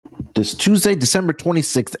This Tuesday, December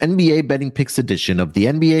 26th, NBA Betting Picks edition of the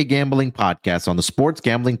NBA Gambling Podcast on the Sports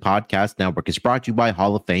Gambling Podcast Network is brought to you by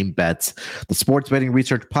Hall of Fame Bets, the sports betting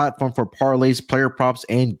research platform for parlays, player props,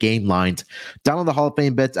 and game lines. Download the Hall of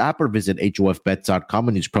Fame Bets app or visit HOFBets.com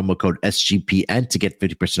and use promo code SGPN to get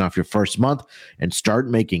 50% off your first month and start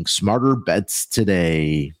making smarter bets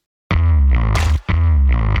today.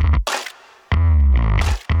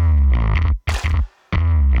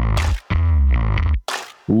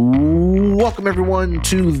 Welcome, everyone,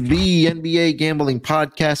 to the NBA Gambling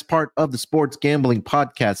Podcast, part of the Sports Gambling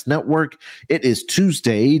Podcast Network. It is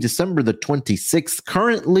Tuesday, December the 26th,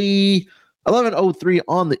 currently 11:03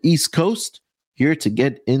 on the East Coast. Here to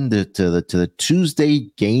get into the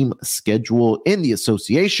Tuesday game schedule in the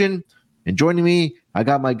association. And joining me, I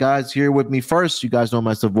got my guys here with me. First, you guys know him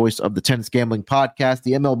as the voice of the Tennis Gambling Podcast,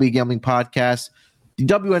 the MLB Gambling Podcast, the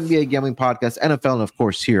WNBA Gambling Podcast, NFL, and of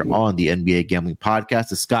course here on the NBA Gambling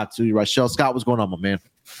Podcast is Scott Sudy-Rochelle. Scott, what's going on, my man?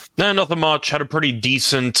 Nah, nothing much. Had a pretty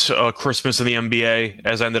decent Christmas in the NBA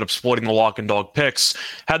as I ended up splitting the lock and dog picks.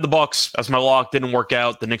 Had the Bucks as my lock, didn't work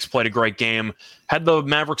out. The Knicks played a great game. Had the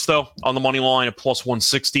Mavericks, though, on the money line at plus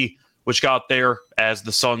 160, which got there as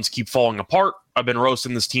the Suns keep falling apart. I've been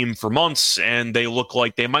roasting this team for months, and they look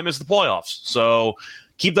like they might miss the playoffs. So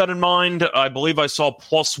keep that in mind. I believe I saw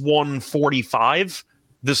plus 145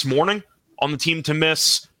 this morning on the team to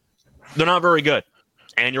miss. They're not very good.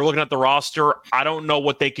 And you're looking at the roster. I don't know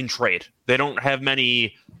what they can trade. They don't have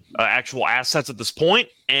many actual assets at this point.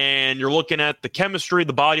 And you're looking at the chemistry,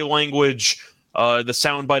 the body language, the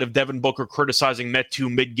soundbite of Devin Booker criticizing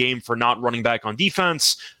Metu mid-game for not running back on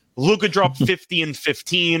defense. Luka dropped 50 and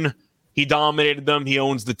 15. He dominated them. He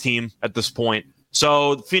owns the team at this point.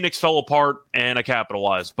 So Phoenix fell apart, and I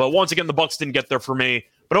capitalized. But once again, the Bucks didn't get there for me.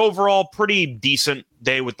 But overall, pretty decent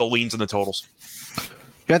day with the leans and the totals.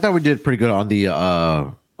 Yeah, I thought we did pretty good on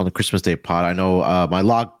the Christmas Day pod. I know my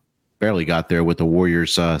lock barely got there with the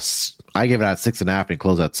Warriors. I gave it at 6.5 and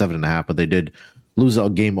closed at 7.5, but they did lose a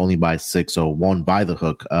game only by 6, so won by the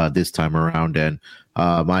hook this time around. And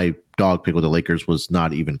my dog pick with the Lakers was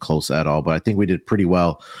not even close at all. But I think we did pretty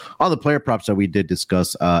well on the player props that we did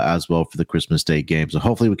discuss as well for the Christmas Day game. So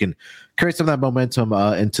hopefully we can carry some of that momentum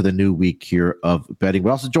into the new week here of betting. But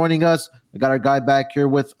also joining us, we got our guy back here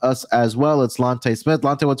with us as well. It's Lonte Smith.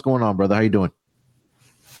 Lonte, what's going on, brother? How you doing?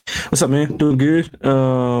 What's up, man? Doing good.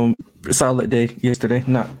 Solid day yesterday.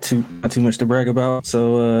 Not too much to brag about.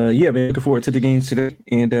 So yeah, man, looking forward to the games today.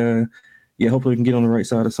 And yeah, hopefully we can get on the right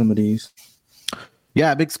side of some of these.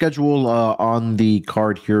 Yeah, big schedule on the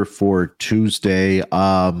card here for Tuesday.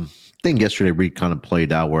 I think yesterday we kind of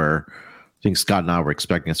played out where I think Scott and I were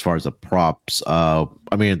expecting as far as the props.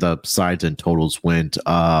 The sides and totals went.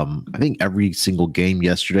 I think every single game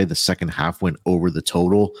yesterday, the second half went over the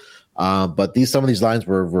total. But some of these lines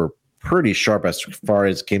were pretty sharp as far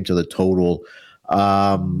as came to the total.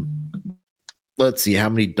 Let's see how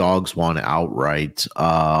many dogs won outright.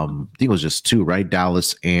 I think it was just 2, right?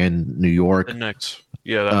 Dallas and New York. The next,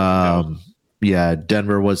 yeah. Yeah,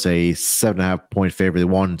 Denver was a 7.5 point favorite. They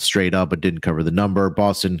won straight up, but didn't cover the number.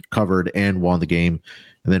 Boston covered and won the game,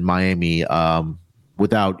 and then Miami,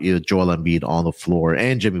 without Joel Embiid on the floor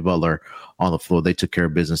and Jimmy Butler on the floor, they took care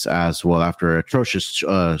of business as well after an atrocious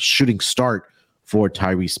shooting start for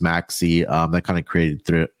Tyrese Maxey. That kind of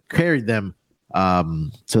carried them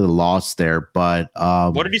to the loss there. But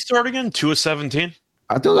what did he start again? 2 of 17.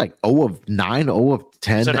 I feel like 0 of 9, 0 of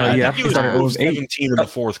 10. So, I think he was 0 of 17 in the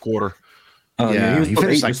fourth quarter. He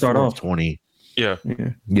finished like 4 of 20.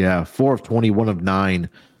 Yeah, 4 of 20, 1 of 9.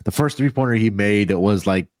 The first 3-pointer he made, it was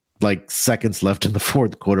like seconds left in the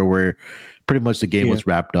fourth quarter where pretty much the game was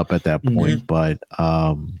wrapped up at that point. But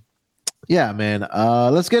yeah, man.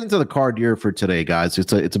 Let's get into the card here for today, guys.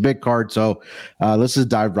 It's a big card, so let's just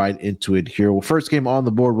dive right into it here. Well, first game on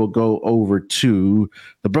the board, we'll go over to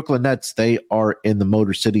the Brooklyn Nets. They are in the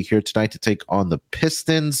Motor City here tonight to take on the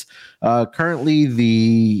Pistons. Currently,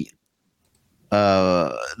 the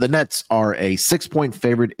Nets are a 6-point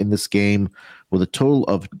favorite in this game with a total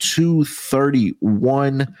of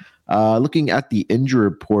 231. Looking at the injury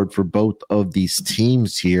report for both of these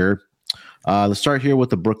teams here. Let's start here with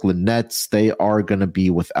the Brooklyn Nets. They are going to be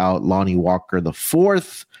without Lonnie Walker the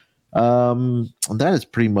fourth. And that is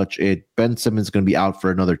pretty much it. Ben Simmons is going to be out for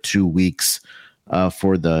another 2 weeks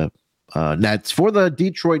for the Nets. For the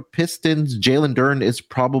Detroit Pistons, Jalen Duren is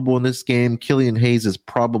probable in this game. Killian Hayes is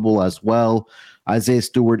probable as well. Isaiah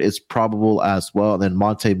Stewart is probable as well. And then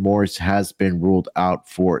Monte Morris has been ruled out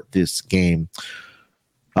for this game.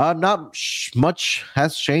 Much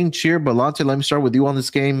has changed here, but Lante, let me start with you on this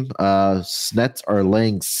game. Nets are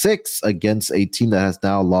laying 6 against a team that has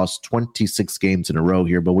now lost 26 games in a row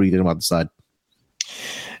here. But what do you think about the side?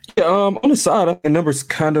 Yeah, on the side, I think the number's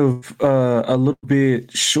kind of a little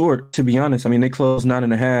bit short, to be honest. I mean, they closed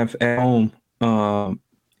 9.5 at home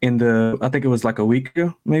I think it was like a week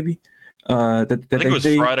ago, maybe. I think it was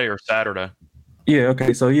Friday or Saturday. Yeah,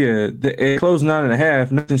 okay. So, it closed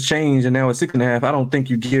 9.5. Nothing's changed, and now it's 6.5. I don't think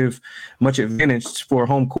you give much advantage for a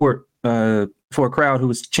home court for a crowd who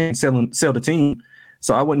was sell the team.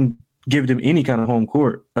 So I wouldn't give them any kind of home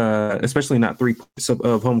court, especially not 3 points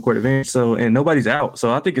of home court advantage. So, and nobody's out.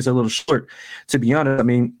 So I think it's a little short, to be honest. I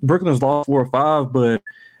mean, Brooklyn's lost 4 or 5, but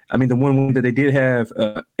I mean, the one win that they did have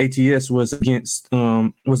ATS was against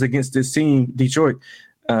this team, Detroit,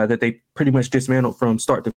 that they pretty much dismantled from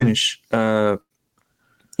start to finish.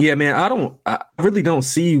 Yeah, man, I really don't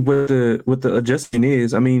see what the adjustment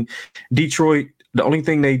is. I mean, Detroit, the only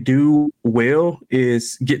thing they do well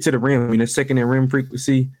is get to the rim. I mean, they're second in rim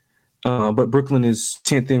frequency, but Brooklyn is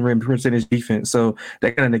 10th in rim percentage defense, so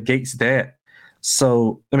that kind of negates that.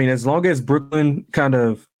 So, I mean, as long as Brooklyn kind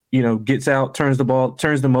of gets out, turns them over,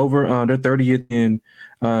 they're 30th in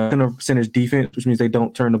percentage defense, which means they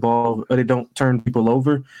don't turn the ball, or they don't turn people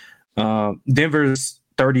over. Denver's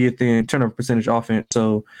 30th in turnover percentage offense.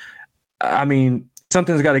 So, I mean,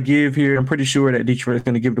 something's got to give here. I'm pretty sure that Detroit is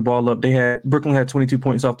going to give the ball up. Brooklyn had 22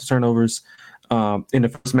 points off the turnovers in the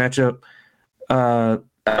first matchup.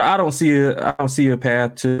 I don't see a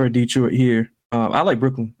path for Detroit here. I like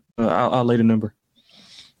Brooklyn. I'll lay the number.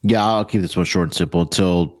 Yeah, I'll keep this one short and simple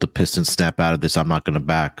until the Pistons snap out of this. I'm not going to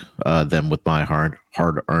back them with my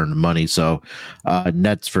hard-earned money. So,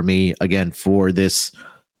 Nets for me again for this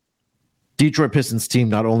Detroit Pistons team.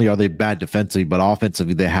 Not only are they bad defensively, but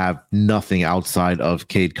offensively they have nothing outside of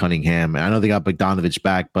Cade Cunningham. And I know they got Bogdanovich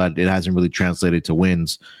back, but it hasn't really translated to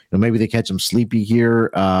wins. Maybe they catch them sleepy here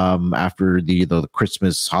after the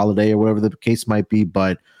Christmas holiday or whatever the case might be,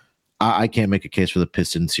 but I can't make a case for the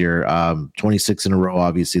Pistons here. 26 in a row,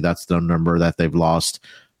 obviously that's the number that they've lost.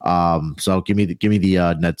 So give me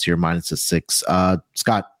the Nets here -6.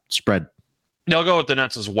 Scott, spread. Yeah, I'll go with the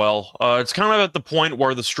Nets as well. It's kind of at the point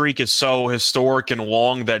where the streak is so historic and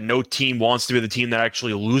long that no team wants to be the team that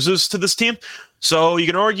actually loses to this team. So you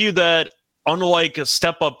can argue that unlike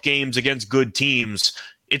step-up games against good teams,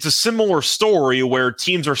 it's a similar story where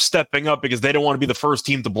teams are stepping up because they don't want to be the first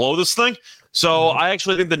team to blow this thing. So I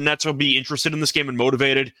actually think the Nets will be interested in this game and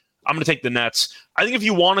motivated. I'm going to take the Nets. I think if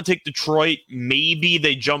you want to take Detroit, maybe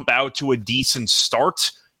they jump out to a decent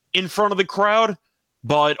start in front of the crowd.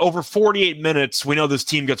 But over 48 minutes, we know this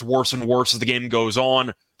team gets worse and worse as the game goes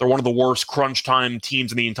on. They're one of the worst crunch time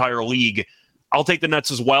teams in the entire league. I'll take the Nets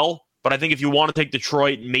as well. But I think if you want to take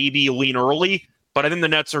Detroit, maybe lean early. But I think the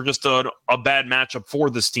Nets are just a bad matchup for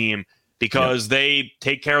this team because they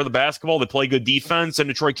take care of the basketball, they play good defense, and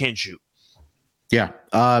Detroit can't shoot. Yeah.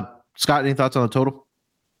 Scott, any thoughts on the total?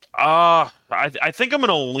 I think I'm going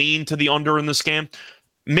to lean to the under in this game.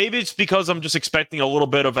 Maybe it's because I'm just expecting a little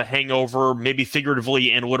bit of a hangover, maybe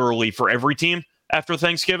figuratively and literally for every team after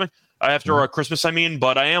Thanksgiving, after Christmas, I mean.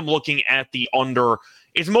 But I am looking at the under.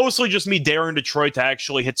 It's mostly just me daring Detroit to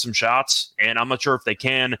actually hit some shots, and I'm not sure if they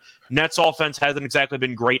can. Nets offense hasn't exactly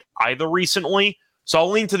been great either recently, so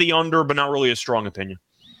I'll lean to the under, but not really a strong opinion.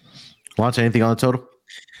 Lance, anything on the total?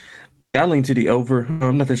 I lean to the over.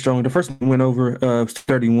 Nothing strong. The first one went over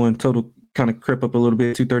 31. Total kind of crept up a little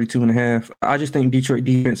bit, 232.5. I just think Detroit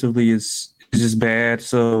defensively is just bad.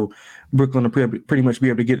 So Brooklyn will pretty much be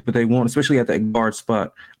able to get what they want, especially at that guard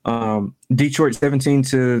spot. Detroit 17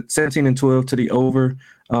 and 12 to the over.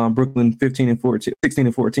 Brooklyn 16 and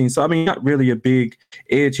 14. So I mean, not really a big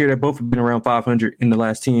edge here. They both have been around 500 in the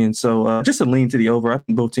last 10. So just a lean to the over. I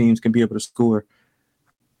think both teams can be able to score.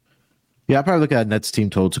 Yeah, I'll probably look at Nets team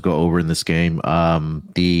total to go over in this game.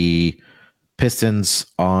 The Pistons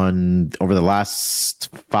over the last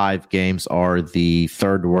 5 games are the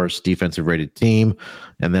 3rd worst defensive rated team.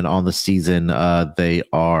 And then on the season, they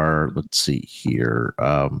are, let's see here,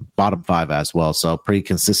 bottom 5 as well. So pretty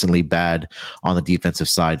consistently bad on the defensive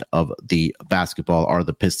side of the basketball are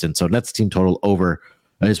the Pistons. So Nets team total over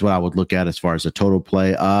is what I would look at as far as the total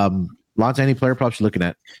play. Lance, any player props you're looking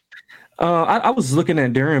at? I was looking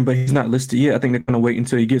at Duren, but he's not listed yet. I think they're going to wait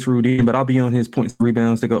until he gets Rudy, but I'll be on his points and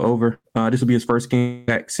rebounds to go over. This will be his first game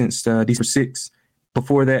back since December 6th.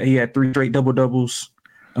 Before that, he had 3 straight double-doubles.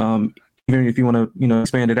 Even if you want to,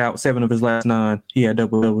 expand it out, 7 of his last 9, he had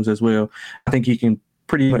double-doubles as well. I think he can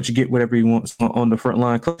pretty much get whatever he wants on the front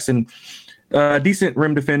line. Claxton Decent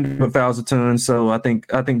rim defender, but fouls a ton. So I think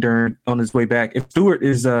Duren on his way back. If Stewart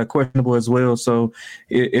is questionable as well, so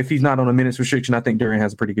if he's not on a minutes restriction, I think Duren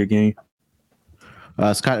has a pretty good game.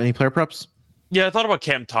 Scott, any player props? Yeah, I thought about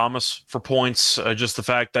Cam Thomas for points. Just the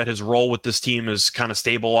fact that his role with this team is kind of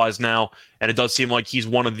stabilized now, and it does seem like he's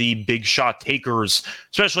one of the big shot takers,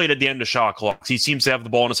 especially at the end of shot clocks. He seems to have the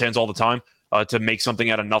ball in his hands all the time to make something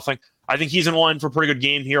out of nothing. I think he's in line for a pretty good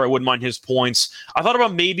game here. I wouldn't mind his points. I thought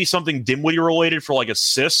about maybe something Dinwiddie related for like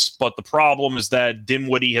assists, but the problem is that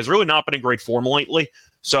Dinwiddie has really not been in great form lately.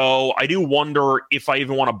 So I do wonder if I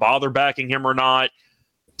even want to bother backing him or not.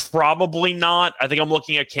 Probably not. I think I'm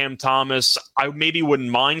looking at Cam Thomas. I maybe wouldn't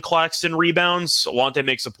mind Claxton rebounds. Alante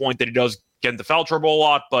makes a point that he does get into foul trouble a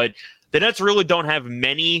lot, but the Nets really don't have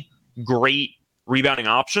many great rebounding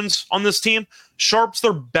options on this team. Sharp's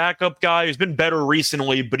their backup guy who's been better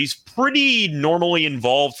recently, but he's pretty normally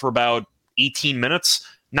involved for about 18 minutes.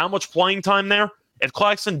 Not much playing time there. If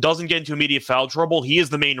Claxton doesn't get into immediate foul trouble, he is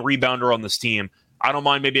the main rebounder on this team. I don't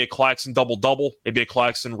mind maybe a Claxton double-double, maybe a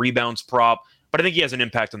Claxton rebounds prop, but I think he has an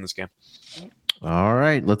impact in this game. All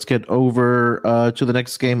right, let's get over to the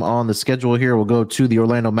next game on the schedule here. We'll go to the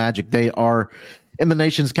Orlando Magic. They are in the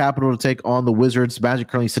nation's capital to take on the Wizards. Magic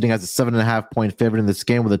currently sitting as a 7.5-point favorite in this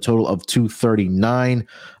game with a total of 239.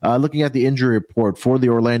 Looking at the injury report for the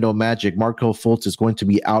Orlando Magic, Markelle Fultz is going to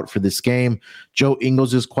be out for this game. Joe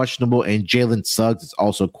Ingles is questionable, and Jalen Suggs is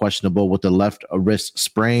also questionable with the left wrist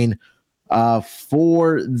sprain.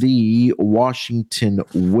 For the Washington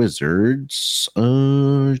Wizards,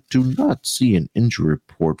 do not see an injury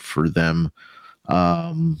report for them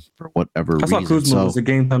for whatever reason. I saw Kuzma was a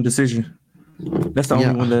game-time decision. That's the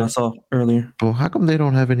only one that I saw earlier. Well, how come they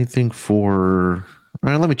don't have anything for...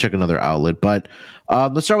 All right, let me check another outlet. But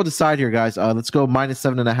let's start with the side here, guys. Let's go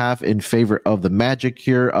 -7.5 in favor of the Magic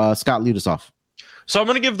here. Scott, lead us off. So I'm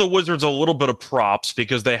going to give the Wizards a little bit of props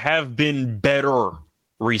because they have been better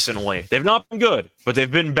recently. They've not been good, but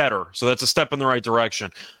they've been better. So that's a step in the right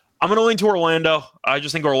direction. I'm going to lean to Orlando. I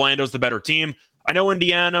just think Orlando's the better team. I know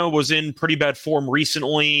Indiana was in pretty bad form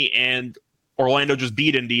recently, and Orlando just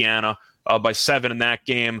beat Indiana by 7 in that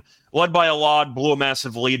game. Led by a lot, blew a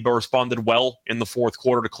massive lead, but responded well in the fourth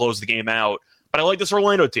quarter to close the game out. But I like this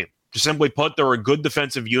Orlando team. Just simply put, they're a good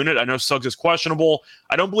defensive unit. I know Suggs is questionable.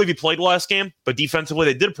 I don't believe he played last game, but defensively,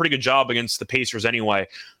 they did a pretty good job against the Pacers anyway.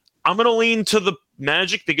 I'm going to lean to the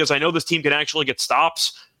Magic because I know this team can actually get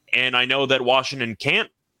stops, and I know that Washington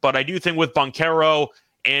can't. But I do think with Banchero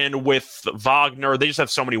and with Wagner, they just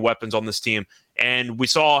have so many weapons on this team. And we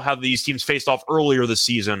saw how these teams faced off earlier this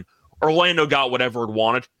season. Orlando got whatever it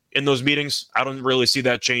wanted in those meetings. I don't really see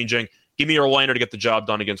that changing. Give me Orlando to get the job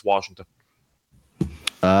done against Washington.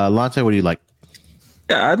 Lante, what do you like?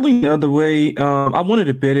 Yeah, I'd lean the other way. I wanted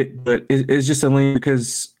to bet it, but it's just a lean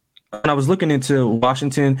because when I was looking into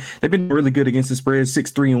Washington, they've been really good against the spread,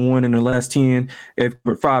 6-3-1 in the last 10,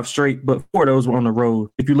 for 5 straight, but 4 of those were on the road.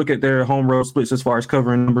 If you look at their home road splits as far as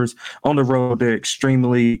covering numbers, on the road, they're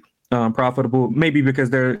extremely profitable, maybe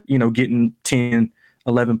because they're, getting 10,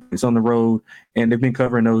 11 points on the road, and they've been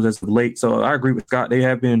covering those as of late. So I agree with Scott. They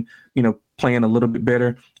have been, playing a little bit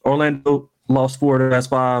better. Orlando lost 4 of the last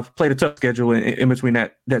 5, played a tough schedule in between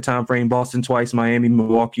that time frame. Boston twice, Miami,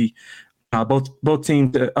 Milwaukee. Both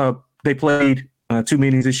teams, they played 2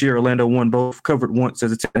 meetings this year. Orlando won both, covered once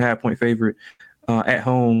as a 10.5-point favorite at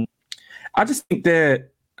home. I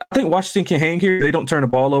think Washington can hang here. They don't turn the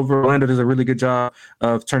ball over. Orlando does a really good job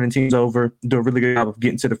of turning teams over, do a really good job of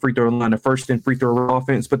getting to the free throw line, the first in free throw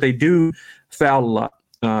offense, but they do foul a lot,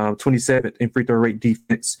 27th in free throw rate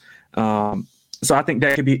defense. So I think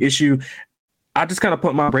that could be an issue. I just kind of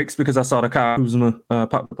put my brakes because I saw the Kyle Kuzma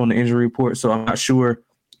pop up on the injury report, so I'm not sure,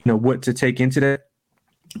 what to take into that.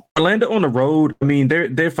 Orlando on the road, I mean,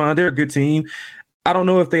 they're fine. They're a good team. I don't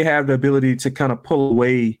know if they have the ability to kind of pull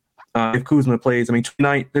away if Kuzma plays. I mean,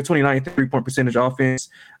 they're 29th in 3-point percentage offense.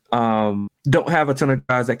 Don't have a ton of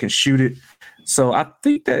guys that can shoot it. So I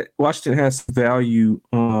think that Washington has value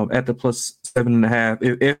at the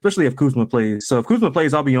 +7.5, especially if Kuzma plays. So if Kuzma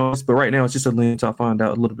plays, I'll be honest. But right now, it's just a lean until I find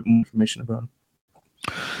out a little bit more information about him.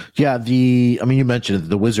 Yeah, you mentioned it,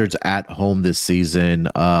 the Wizards at home this season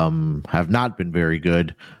have not been very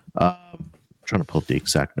good. Trying to pull up the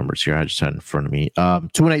exact numbers here. I just had it in front of me.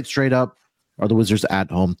 2-8 straight up are the Wizards at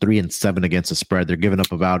home, 3-7 against the spread. They're giving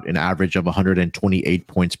up about an average of 128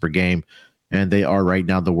 points per game, and they are right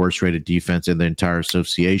now the worst rated defense in the entire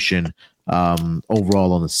association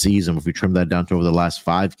overall on the season. If we trim that down to over the last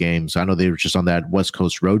 5 games, I know they were just on that West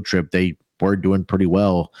Coast road trip. They were doing pretty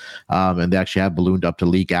well. And they actually have ballooned up to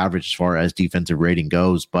league average as far as defensive rating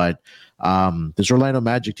goes. But this Orlando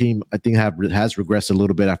Magic team, I think, has regressed a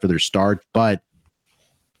little bit after their start. But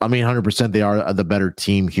I mean, 100% they are the better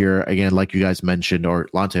team here. Again, like you guys mentioned, or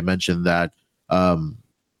Lante mentioned, that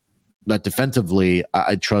that defensively,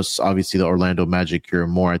 I trust obviously the Orlando Magic here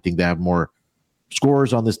more. I think they have more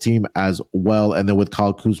scorers on this team as well. And then with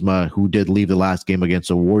Kyle Kuzma, who did leave the last game against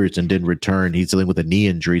the Warriors and didn't return, he's dealing with a knee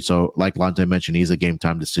injury. So like Lante mentioned, he's a game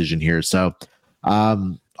time decision here. So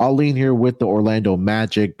I'll lean here with the Orlando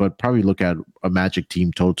Magic, but probably look at a Magic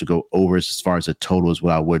team total to go over as far as a total is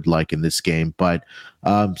what I would like in this game. But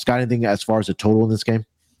Scott, anything as far as a total in this game?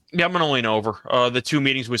 Yeah, I'm going to lean over. The two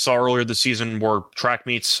meetings we saw earlier this season were track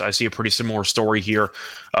meets. I see a pretty similar story here.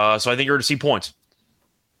 So I think you're going to see points.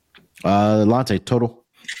 Lante, total.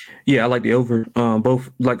 Yeah, I like the over.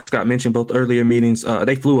 Both, like Scott mentioned, both earlier meetings,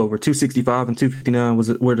 they flew over. 265 and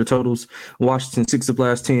 259 were the totals. Washington, 6 of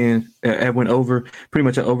last 10 went over. Pretty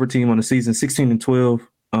much an over team on the season, 16 and 12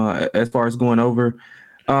 as far as going over.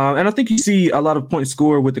 And I think you see a lot of points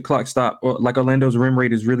scored with the clock stop. Like Orlando's rim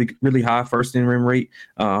rate is really, really high, first in rim rate.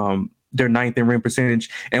 They're ninth in rim percentage.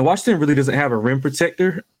 And Washington really doesn't have a rim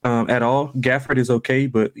protector at all. Gafford is okay,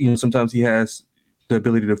 but sometimes he has the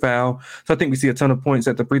ability to foul. So I think we see a ton of points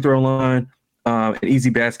at the free throw line, and easy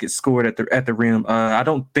baskets scored at the rim. I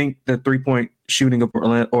don't think the 3-point shooting of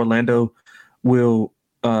Orlando will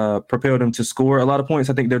propel them to score a lot of points.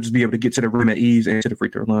 I think they'll just be able to get to the rim at ease and to the free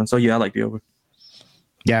throw line. So yeah, I like the over.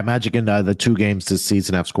 Yeah, Magic in the two games this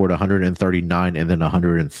season have scored 139 and then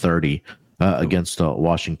 130 against the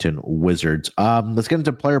Washington Wizards. Let's get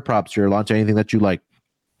into player props here. Lante, anything that you like?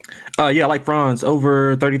 Yeah, I like Franz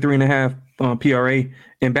over 33.5 PRA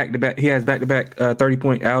and back-to-back. He has back-to-back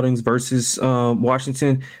 30-point outings versus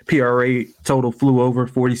Washington. PRA total flew over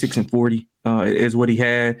 46 and 40 is what he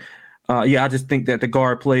had. I just think that the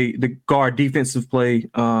guard defensive play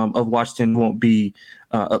of Washington won't be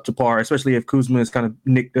up to par, especially if Kuzma is kind of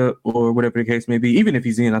nicked up or whatever the case may be. Even if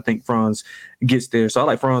he's in, I think Franz gets there. So I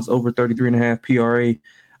like Franz over 33.5 PRA.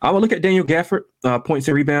 I will look at Daniel Gafford, points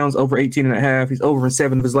and rebounds over 18.5. He's over in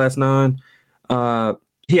 7 of his last 9.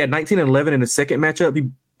 He had 19 and 11 in the second matchup. He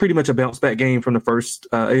pretty much a bounce back game from the first.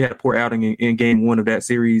 He had a poor outing in game 1 of that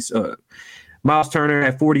series. Miles Turner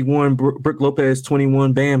at 41, Brook Lopez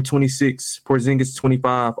 21, Bam 26, Porzingis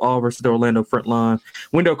 25, all versus the Orlando front line.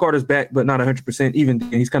 Wendell Carter's back, but not 100%. Even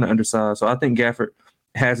then, he's kind of undersized. So I think Gafford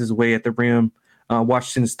has his way at the rim.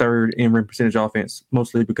 Washington's third in rim percentage offense,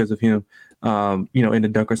 mostly because of him, in the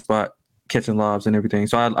dunker spot, catching lobs and everything.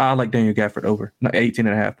 So I like Daniel Gafford over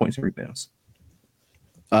 18.5 points and rebounds.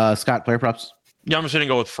 Scott, player props? Yeah, I'm just going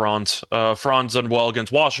to go with Franz. Franz done well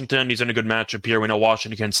against Washington. He's in a good matchup here. We know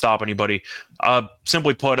Washington can't stop anybody.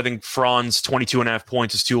 Simply put, I think Franz 22.5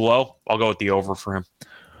 points is too low. I'll go with the over for him.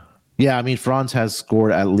 Yeah, I mean, Franz has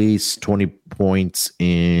scored at least 20 points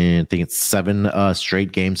in, I think it's 7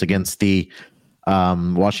 straight games against the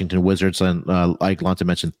Washington Wizards. And like Lante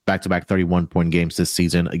mentioned, back-to-back 31-point games this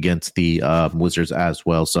season against the Wizards as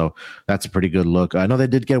well. So that's a pretty good look. I know they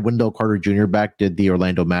did get Wendell Carter Jr. back, did the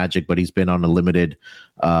Orlando Magic, but he's been on a limited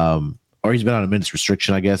or he's been on a minutes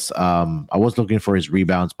restriction, I guess. I was looking for his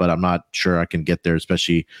rebounds, but I'm not sure I can get there,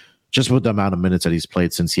 especially just with the amount of minutes that he's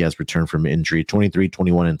played since he has returned from injury, 23,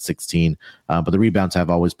 21, and 16. But the rebounds have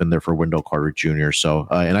always been there for Wendell Carter Jr. So,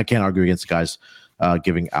 and I can't argue against the guys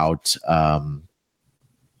giving out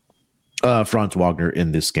Franz Wagner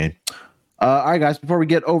in this game. All right, guys, before we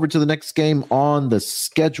get over to the next game on the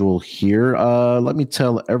schedule here, let me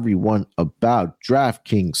tell everyone about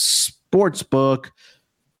DraftKings Sportsbook.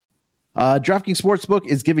 DraftKings Sportsbook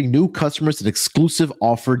is giving new customers an exclusive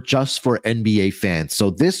offer just for NBA fans.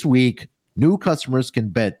 So this week, new customers can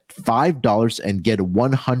bet $5 and get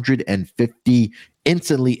 $150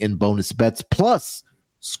 instantly in bonus bets, plus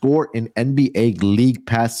score an NBA League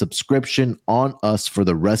Pass subscription on us for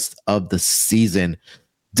the rest of the season.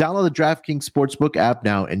 Download the DraftKings Sportsbook app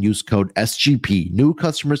now and use code SGP. New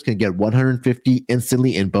customers can get $150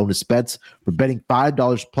 instantly in bonus bets for betting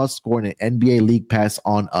 $5 plus scoring an NBA League Pass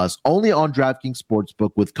on us. Only on DraftKings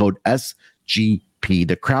Sportsbook with code SGP.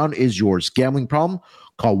 The crown is yours. Gambling problem?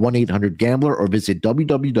 Call 1-800-GAMBLER or visit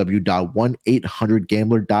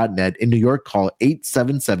www.1800gambler.net. In New York, call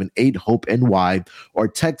 877-8-HOPE-NY or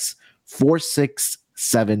text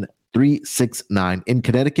 467-369. In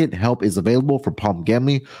Connecticut, help is available for problem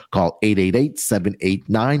gambling. Call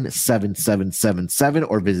 888-789-7777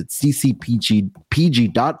 or visit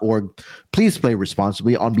ccpg.org. Please play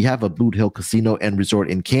responsibly. On behalf of Boot Hill Casino and Resort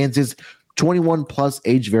in Kansas, 21 plus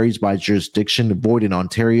age varies by jurisdiction, void in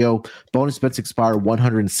Ontario. Bonus bets expire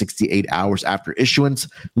 168 hours after issuance.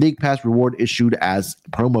 League Pass reward issued as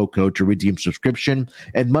promo code to redeem subscription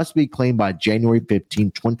and must be claimed by January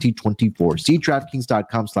 15, 2024. See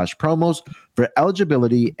DraftKings.com/promos for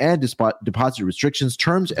eligibility and deposit restrictions,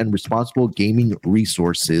 terms, and responsible gaming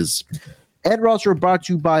resources. And we're also brought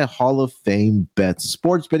to you by Hall of Fame Bets,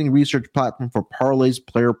 sports betting research platform for parlays,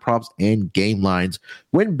 player props, and game lines.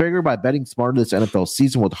 Win bigger by betting smarter this NFL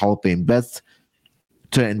season with Hall of Fame Bets.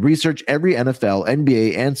 And research every NFL,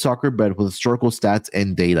 NBA, and soccer bet with historical stats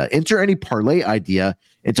and data. Enter any parlay idea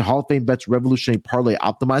into Hall of Fame Bet's revolutionary parlay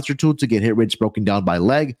optimizer tool to get hit rates broken down by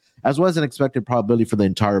leg, as well as an expected probability for the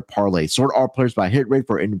entire parlay. Sort all players by hit rate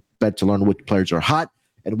for any bet to learn which players are hot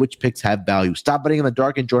and which picks have value. Stop betting in the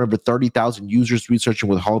dark and join over 30,000 users researching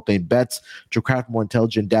with Hall of Fame Bets to craft more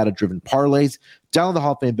intelligent, data-driven parlays. Download the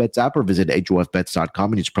Hall of Fame Bets app or visit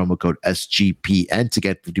HOFBets.com and use promo code SGPN to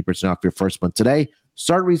get 50% off your first month today.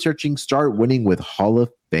 Start researching, start winning with Hall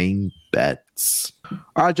of Fame Bets.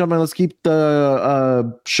 All right, gentlemen, let's keep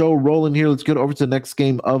the show rolling here. Let's get over to the next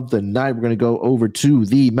game of the night. We're going to go over to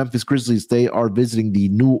the Memphis Grizzlies. They are visiting the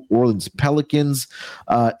New Orleans Pelicans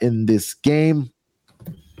in this game.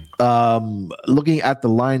 Looking at the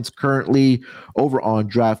lines currently over on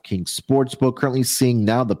DraftKings Sportsbook, currently seeing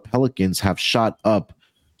now the Pelicans have shot up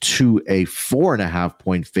to a 4.5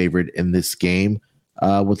 point favorite in this game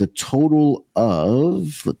with a total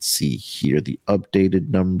of, let's see here, the updated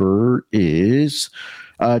number is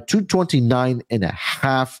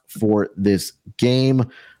 229.5 for this game.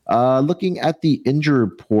 Looking at the injury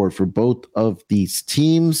report for both of these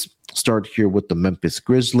teams, start here with the Memphis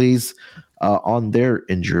Grizzlies. On their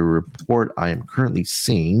injury report, I am currently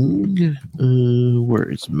seeing, where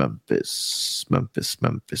is Memphis?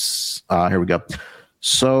 Here we go.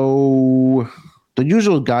 So the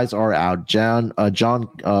usual guys are out. John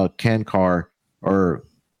Konchar, or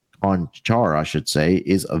Konchar, I should say,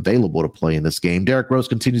 is available to play in this game. Derrick Rose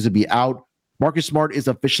continues to be out. Marcus Smart is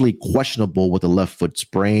officially questionable with a left foot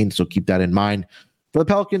sprain, so keep that in mind. For the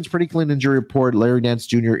Pelicans, pretty clean injury report. Larry Nance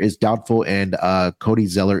Jr. is doubtful, and Cody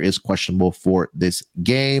Zeller is questionable for this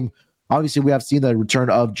game. Obviously, we have seen the return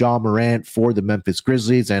of Ja Morant for the Memphis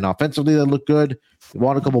Grizzlies, and offensively, they look good. They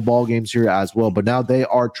won a couple ball games here as well, but now they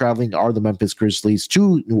are the Memphis Grizzlies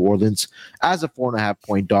to New Orleans as a 4.5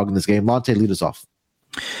 point dog in this game. Lonte, lead us off.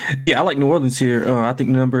 Yeah, I like New Orleans here. I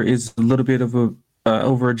think the number is a little bit of a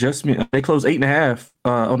over adjustment. They closed 8.5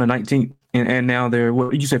 on the 19th, and now they're,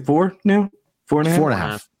 what did you say, 4 now? 4.5?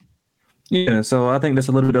 4.5. Yeah, so I think that's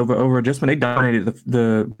a little bit of an over adjustment. They dominated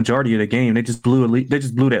the majority of the game. They just blew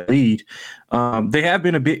that lead. They have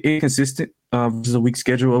been a bit inconsistent. This is a weak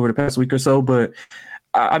schedule over the past week or so, but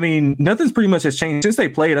I mean, nothing's pretty much has changed since they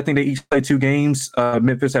played. I think they each played 2 games.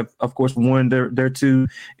 Memphis have, of course, won their 2,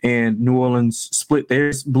 and New Orleans split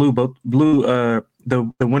theirs. Blew the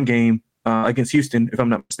one game against Houston, if I'm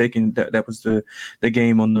not mistaken. That was the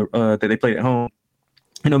game on the that they played at home.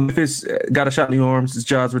 You know, Memphis got a shot in the arms. It's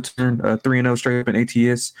Ja's return, 3-0 straight up in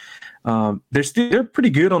ATS. They're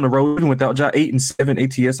pretty good on the road, even without Ja.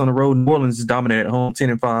 8-7 ATS on the road. New Orleans is dominated at home,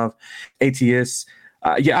 10-5 ATS.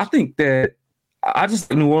 I think that I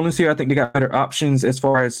just New Orleans here. I think they got better options as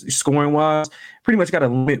far as scoring wise. Pretty much got to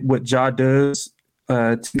limit what Ja does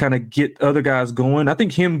to kind of get other guys going. I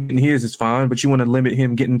think him getting his is fine, but you want to limit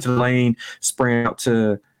him getting to the lane, spraying out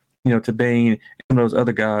to Bane and those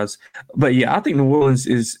other guys. But yeah, I think New Orleans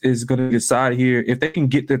is going to decide here if they can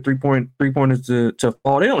get their three pointers to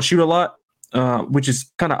fall. They don't shoot a lot, which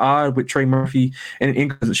is kind of odd with Trey Murphy, and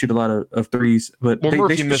Ingram doesn't shoot a lot of threes. But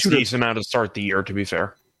Murphy missed a decent amount to start the year. To be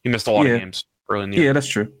fair, he missed a lot of games early in the year. Yeah, that's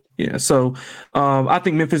true. Yeah, so I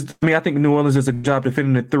think New Orleans does a good job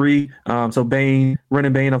defending the 3. So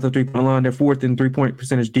running Bane off the 3-point line, they're 4th in 3-point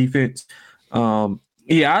percentage defense. I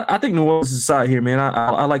think New Orleans is the side here, man.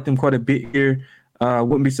 I like them quite a bit here.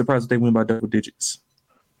 Wouldn't be surprised if they win by double digits.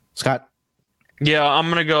 Scott? Yeah, I think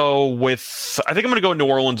I'm going to go New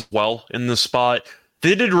Orleans as well in this spot.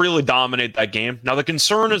 They did really dominate that game. Now, the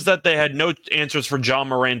concern is that they had no answers for Ja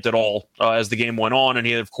Morant at all as the game went on, and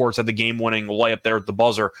he, of course, had the game-winning layup there at the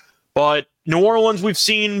buzzer. But New Orleans, we've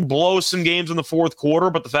seen blow some games in the fourth quarter,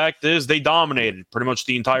 but the fact is they dominated pretty much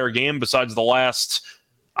the entire game besides the last,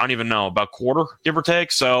 I don't even know, about quarter, give or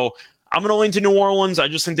take. So I'm going to lean to New Orleans. I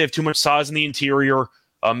just think they have too much size in the interior.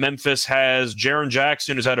 Memphis has Jaren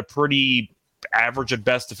Jackson, who's had a pretty average at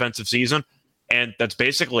best defensive season, and that's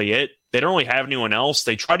basically it. They don't really have anyone else.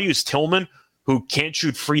 They try to use Tillman, who can't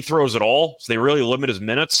shoot free throws at all, so they really limit his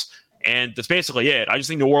minutes, and that's basically it. I just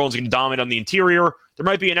think New Orleans is going to dominate on the interior. There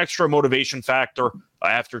might be an extra motivation factor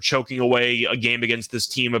after choking away a game against this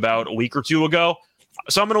team about a week or two ago.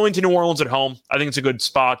 So I'm going to lean to New Orleans at home. I think it's a good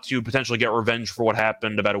spot to potentially get revenge for what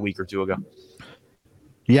happened about a week or two ago.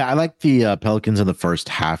 Yeah, I like the Pelicans in the first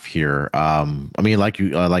half here. I mean,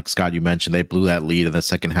 like Scott, you mentioned, they blew that lead in the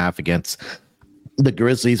second half against the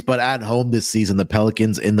Grizzlies, but at home this season, the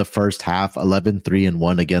Pelicans in the first half,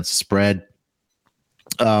 11-3-1 against the spread,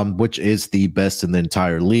 which is the best in the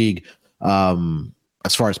entire league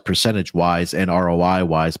as far as percentage wise and ROI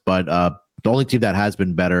wise. But the only team that has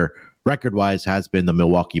been better record wise has been the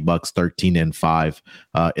Milwaukee Bucks, 13-5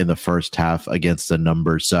 in the first half against the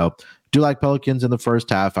numbers. So do like Pelicans in the first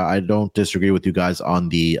half. I don't disagree with you guys on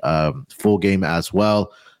the full game as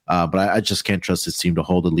well. But I just can't trust this team to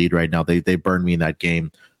hold the lead right now. They burned me in that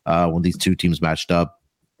game when these two teams matched up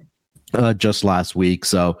just last week.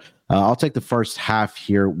 So I'll take the first half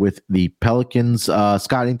here with the Pelicans.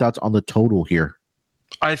 Scott, any thoughts on the total here?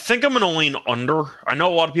 I think I'm going to lean under. I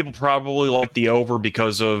know a lot of people probably like the over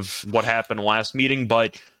because of what happened last meeting,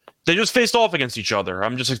 but they just faced off against each other.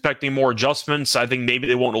 I'm just expecting more adjustments. I think maybe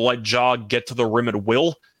they won't let Ja get to the rim at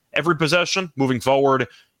will every possession moving forward.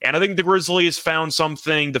 And I think the Grizzlies found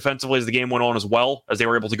something defensively as the game went on as well, as they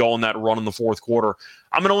were able to go on that run in the fourth quarter.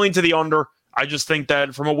 I'm going to lean to the under. I just think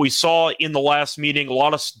that from what we saw in the last meeting, a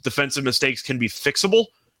lot of defensive mistakes can be fixable,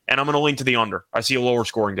 and I'm going to lean to the under. I see a lower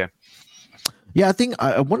scoring game. Yeah, I think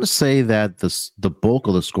I want to say that the bulk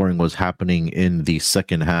of the scoring was happening in the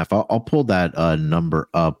second half. I'll pull that number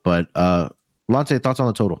up, but Lante, thoughts on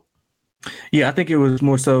the total? Yeah, I think it was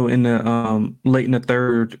more so in the late in the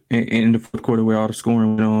third and in the fourth quarter where all the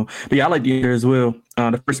scoring went on. But yeah, I like the under as well.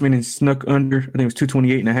 The first minute snuck under. I think it was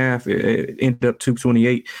 228.5. It ended up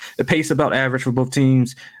 228. The pace about average for both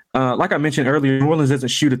teams. Like I mentioned earlier, New Orleans doesn't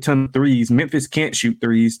shoot a ton of threes. Memphis can't shoot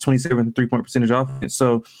threes, 27 3-point percentage offense.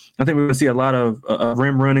 So I think we're going to see a lot of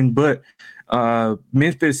rim running, but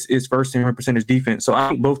Memphis is first in rim percentage defense. So I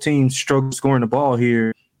think both teams struggle scoring the ball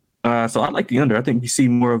here. So I like the under. I think we see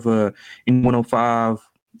more of a 105,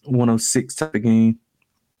 106 type of game.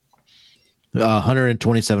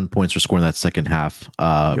 127 points for scoring that second half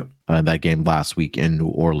that game last week in New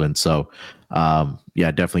Orleans. So,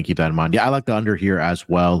 yeah, definitely keep that in mind. Yeah, I like the under here as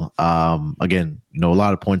well. Again, a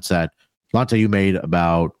lot of points that Lante, you made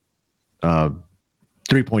about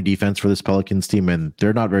 3-point defense for this Pelicans team, and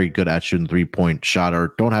they're not very good at shooting 3-point shot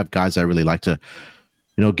or don't have guys that really like to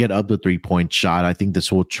get up the 3-point shot. I think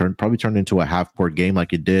this will probably turn into a half-court game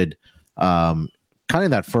like it did kind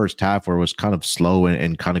of that first half where it was kind of slow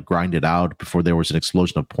and kind of grinded out before there was an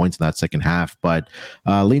explosion of points in that second half. But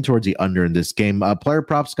lean towards the under in this game. Player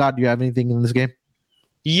prop, Scott, do you have anything in this game?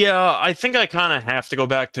 Yeah, I think I kind of have to go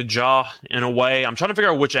back to Ja in a way. I'm trying to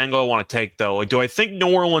figure out which angle I want to take, though. Like, do I think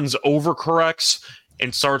New Orleans overcorrects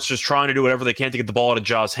and starts just trying to do whatever they can to get the ball out of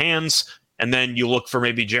Ja's hands, and then you look for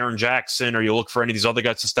maybe Jaren Jackson or you look for any of these other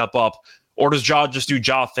guys to step up? Or does Ja just do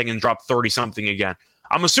Ja thing and drop 30-something again?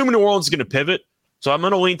 I'm assuming New Orleans is going to pivot, so I'm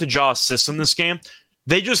going to lean to Ja assists in this game.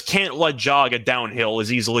 They just can't let Ja get downhill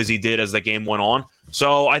as easily as he did as the game went on.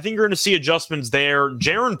 So I think you're going to see adjustments there.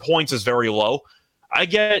 Jaren points is very low. I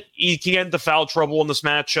get he can get into foul trouble in this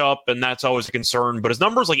matchup, and that's always a concern. But his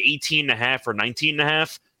number is like 18.5 or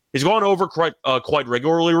 19.5. He's gone over quite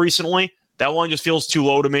regularly recently. That line just feels too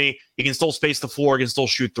low to me. He can still space the floor. He can still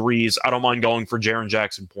shoot threes. I don't mind going for Jaren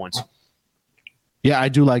Jackson points. Yeah, I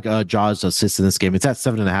do like Ja's assists in this game. It's at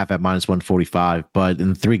 7.5 at -145, but in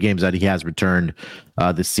the 3 games that he has returned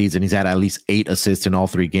this season, he's had at least 8 assists in all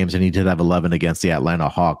 3 games, and he did have 11 against the Atlanta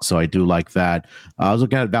Hawks. So I do like that. I was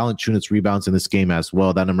looking at Valanciunas rebounds in this game as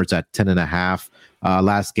well. That number's at 10.5.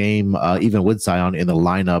 Last game, even with Zion in the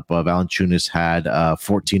lineup, Valanciunas had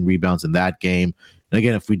 14 rebounds in that game. And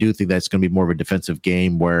again, if we do think that's going to be more of a defensive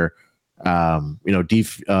game where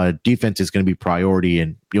defense is going to be priority,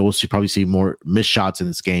 and you'll probably see more missed shots in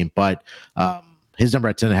this game. But his number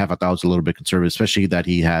at 10.5, I thought was a little bit conservative, especially that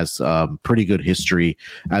he has pretty good history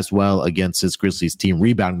as well against his Grizzlies team,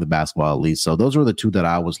 rebounding the basketball at least. So those were the 2 that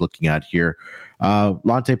I was looking at here.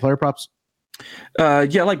 Lante, player props? I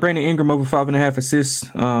like Brandon Ingram over 5.5 assists.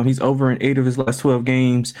 He's over in 8 of his last 12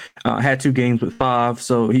 games. Had 2 games with 5,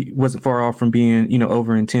 so he wasn't far off from being,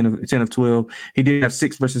 over in 10 of 12. He did have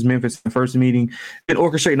 6 versus Memphis in the first meeting. Been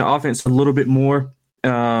orchestrating the offense a little bit more.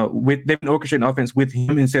 They've been orchestrating offense with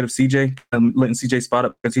him instead of CJ, letting CJ spot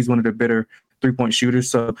up because he's one of the better 3-point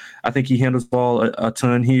shooters. So I think he handles the ball a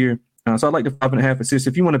ton here. So I like the 5.5 assists.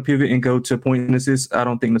 If you want to pivot and go to point and assists, I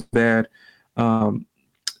don't think that's bad.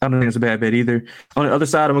 I don't think it's a bad bet either. On the other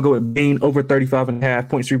side, I'm going to go with Bane over 35.5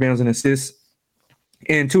 points, rebounds, and assists.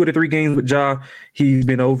 In 2 of the 3 games with Ja, he's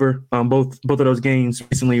been over. Both of those games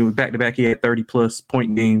recently with back-to-back, he had 30-plus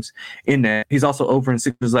point games in that. He's also over in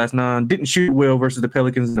 6 of his last 9. Didn't shoot well versus the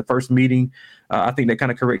Pelicans in the first meeting. I think that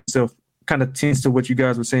kind of corrects itself. Kind of tends to what you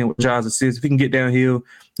guys were saying with Ja's assists. If he can get downhill,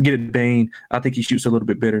 get it to Bane, I think he shoots a little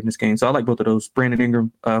bit better in this game. So I like both of those. Brandon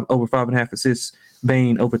Ingram over 5.5 assists.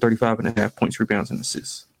 Bane over 35.5 points, rebounds, and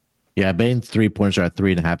assists. Yeah, Bane's 3-pointers are at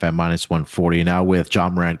 3.5 at -140. Now with Ja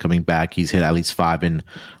Morant coming back, he's hit at least 5 in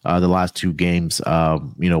the last 2 games.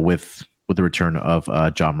 With the return of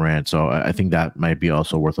Ja Morant, so I think that might be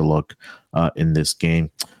also worth a look in this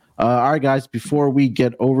game. All right, guys. Before we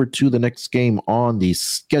get over to the next game on the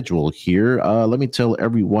schedule here, let me tell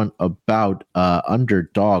everyone about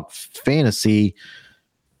Underdog Fantasy.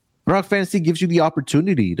 Underdog Fantasy gives you the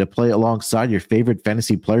opportunity to play alongside your favorite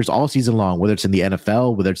fantasy players all season long, whether it's in the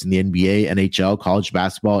NFL, whether it's in the NBA, NHL, college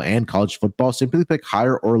basketball, and college football. Simply pick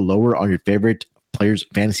higher or lower on your favorite players'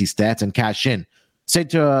 fantasy stats and cash in. Stay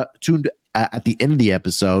tuned at the end of the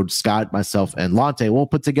episode. Scott, myself, and Lante will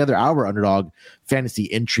put together our Underdog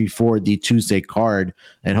Fantasy entry for the Tuesday card,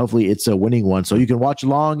 and hopefully it's a winning one. So you can watch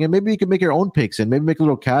along, and maybe you can make your own picks, and maybe make a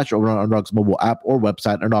little cash over on Underdog's mobile app or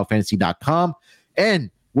website, underdogfantasy.com.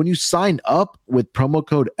 And when you sign up with promo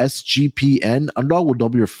code SGPN, Underdog will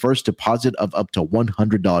double your first deposit of up to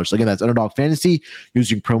 $100. So again, that's Underdog Fantasy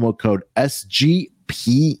using promo code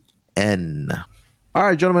SGPN. All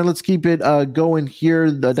right, gentlemen, let's keep it going here.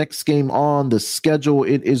 The next game on the schedule,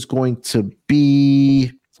 it is going to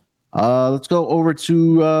be, let's go over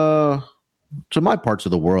to my parts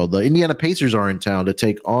of the world. The Indiana Pacers are in town to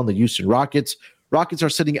take on the Houston Rockets. Rockets are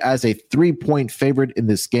sitting as a 3-point favorite in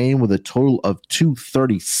this game with a total of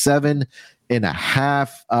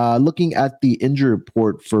 237.5. Looking at the injury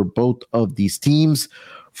report for both of these teams,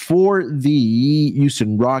 for the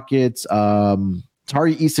Houston Rockets,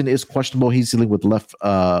 Tari Eason is questionable. He's dealing with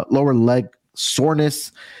lower leg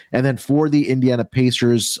soreness. And then for the Indiana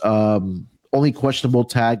Pacers, only questionable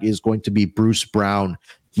tag is going to be Bruce Brown.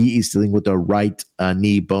 He is dealing with a right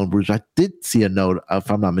knee bone bruise. I did see a note, if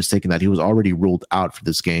I'm not mistaken, that he was already ruled out for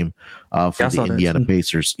this game for the Indiana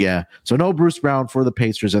Pacers. Yeah. So no Bruce Brown for the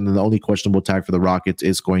Pacers. And then the only questionable tag for the Rockets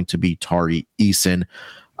is going to be Tari Eason.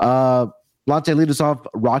 Lante, lead us off.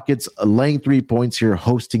 Rockets laying 3 points here,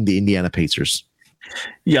 hosting the Indiana Pacers.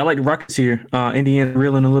 Yeah, I like the Rockets here. Indiana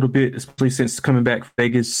reeling a little bit, especially since coming back from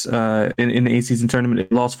Vegas in the in-season tournament.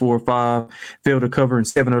 They lost 4 or 5, failed to cover in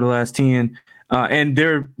 7 of the last 10. And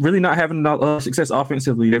they're really not having a lot of success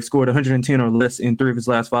offensively. They've scored 110 or less in 3 of his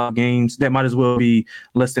last 5 games. That might as well be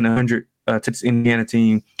less than 100 to this Indiana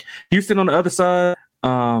team. Houston on the other side,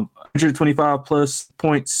 125 plus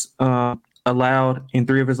points allowed in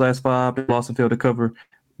 3 of his last 5. They lost and failed to cover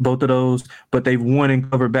both of those, but they've won and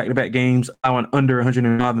covered back-to-back games. I went under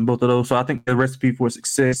 105 in both of those. So I think the recipe for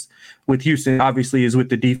success with Houston obviously is with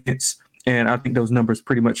the defense. And I think those numbers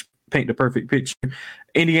pretty much paint the perfect picture.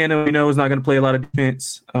 Indiana, we know, is not going to play a lot of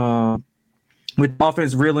defense. With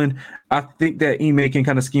offense reeling, I think that Ime can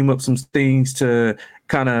kind of scheme up some things to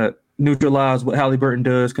kind of neutralize what Halliburton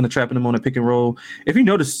does, kind of trapping him on a pick and roll. If you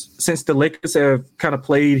notice, since the Lakers have kind of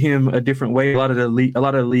played him a different way, a lot of the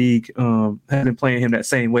league have been playing him that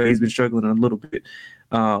same way. He's been struggling a little bit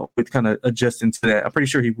with kind of adjusting to that. I'm pretty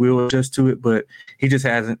sure he will adjust to it, but he just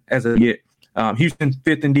hasn't as of yet. Houston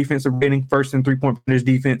 5th in defensive rating, 1st in 3-point percentage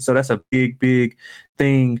defense. So that's a big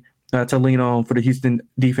thing to lean on for the Houston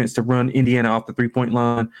defense to run Indiana off the 3-point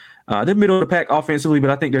line. They're middle of the pack offensively, but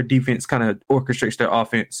I think their defense kind of orchestrates their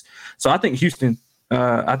offense. So I think Houston,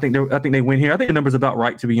 I think they win here. I think the number's about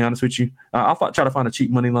right, to be honest with you. I'll try to find a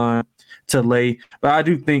cheap money line to lay, but I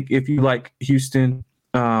do think if you like Houston,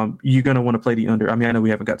 you're going to want to play the under. I mean, I know we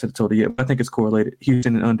haven't got to the total yet, but I think it's correlated,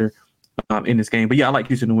 Houston and under in this game. But yeah, I like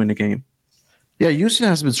Houston to win the game. Yeah, Houston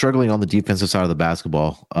has been struggling on the defensive side of the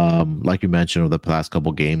basketball, like you mentioned, over the past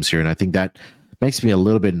couple games here. And I think that makes me a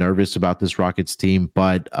little bit nervous about this Rockets team.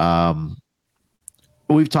 But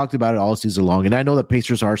we've talked about it all season long. And I know the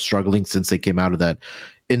Pacers are struggling since they came out of that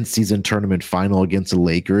in-season tournament final against the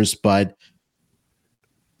Lakers. But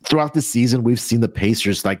throughout the season, we've seen the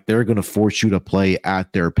Pacers, like, they're going to force you to play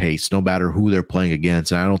at their pace, no matter who they're playing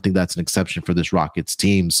against. And I don't think that's an exception for this Rockets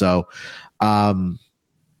team. So,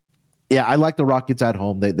 yeah, I like the Rockets at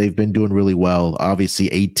home. They've been doing really well. Obviously,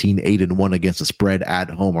 18-8-1 against the spread at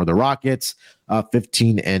home are the Rockets.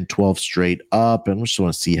 15-12 straight up. And we just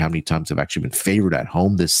want to see how many times they've actually been favored at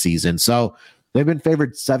home this season. So they've been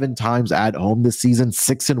favored 7 times at home this season,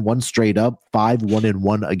 6-1 straight up,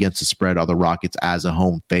 5-1-1 against the spread are the Rockets as a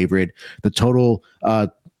home favorite. The total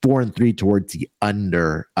 4-3 towards the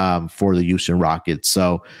under for the Houston Rockets.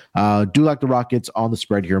 So do like the Rockets on the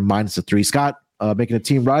spread here, -3. Scott, making a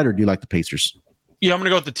team ride, or do you like the Pacers? Yeah, I'm going to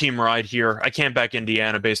go with the team ride here. I can't back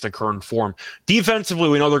Indiana based on current form. Defensively,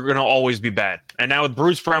 we know they're going to always be bad. And now with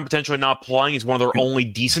Bruce Brown potentially not playing, he's one of their only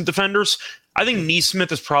decent defenders. I think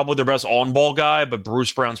Neesmith is probably their best on-ball guy, but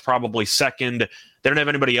Bruce Brown's probably second. They don't have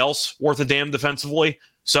anybody else worth a damn defensively.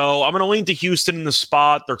 So I'm going to lean to Houston in the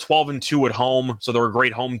spot. They're 12-2 at home, so they're a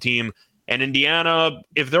great home team. And Indiana,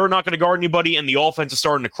 if they're not going to guard anybody and the offense is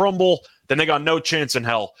starting to crumble, then they got no chance in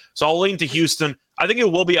hell. So I'll lean to Houston. I think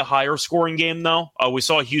it will be a higher scoring game, though. We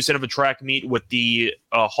saw Houston have a track meet with the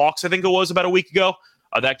Hawks, I think it was, about a week ago.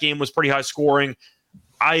 That game was pretty high scoring.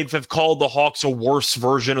 I have called the Hawks a worse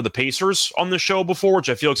version of the Pacers on the show before, which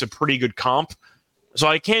I feel like is a pretty good comp. So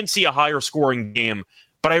I can see a higher scoring game.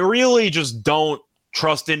 But I really just don't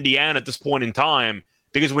trust Indiana at this point in time,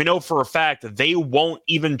 because we know for a fact that they won't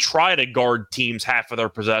even try to guard teams half of their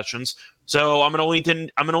possessions. So I'm going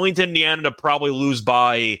to lean to Indiana to probably lose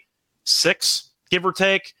by 6, give or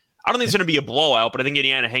take. I don't think it's going to be a blowout, but I think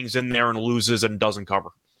Indiana hangs in there and loses and doesn't cover.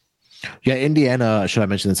 Yeah, Indiana, should I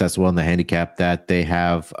mention this as well in the handicap, that they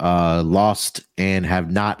have lost and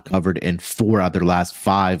have not covered in 4 out of their last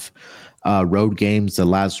 5 road games. The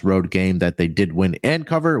last road game that they did win and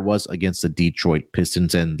cover was against the Detroit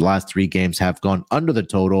Pistons, and the last 3 games have gone under the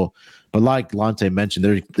total. But like Lante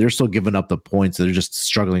mentioned, they're still giving up the points. They're just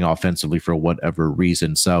struggling offensively for whatever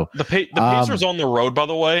reason. So the Pacers on the road, by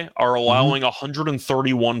the way, are allowing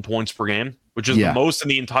 131 points per game, which is the most in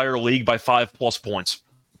the entire league by 5+ points.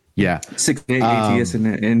 Yeah, 6 ATS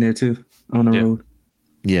in there too on the road.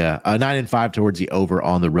 Yeah, 9-5 towards the over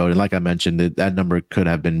on the road, and like I mentioned, that number could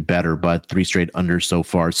have been better, but 3 straight under so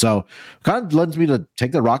far. So, kind of lends me to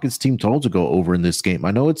take the Rockets team total to go over in this game.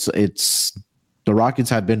 I know it's the Rockets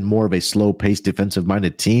have been more of a slow-paced,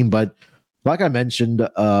 defensive-minded team, but like I mentioned,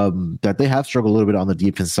 that they have struggled a little bit on the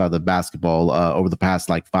defense side of the basketball over the past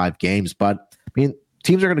 5 games. But I mean,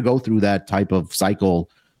 teams are going to go through that type of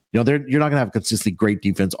cycle. You know, you're not going to have consistently great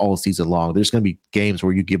defense all season long. There's going to be games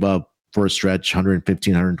where you give up for a stretch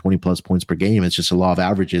 115, 120 plus points per game. It's just a law of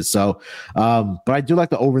averages. So, but I do like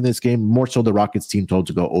the over in this game, more so the Rockets team total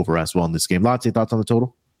to go over as well in this game. Lots of thoughts on the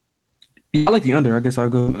total? Yeah, I like the under. I guess I'll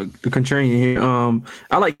go the contrarian here.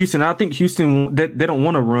 I like Houston. I think Houston, they don't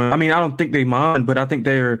want to run. I mean, I don't think they mind, but I think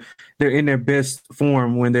they're in their best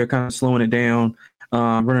form when they're kind of slowing it down,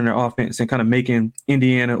 running their offense and kind of making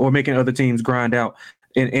Indiana or making other teams grind out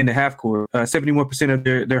in the half court. 71%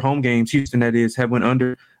 of their home games, Houston that is, have went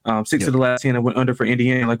under. 6 of the last 10 have went under for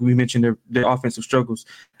Indiana. Like we mentioned, their offensive struggles.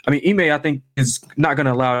 I mean, Ime, I think, is not going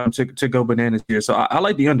to allow them to go bananas here. So I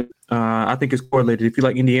like the under. I think it's correlated. If you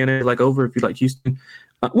like Indiana, you like over. If you like Houston,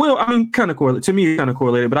 well, I mean, kind of correlated. To me, it's kind of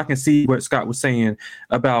correlated. But I can see what Scott was saying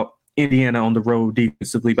about Indiana on the road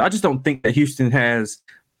defensively. But I just don't think that Houston has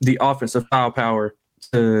the offensive firepower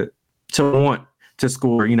to want to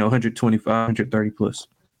score, 125, 130 plus.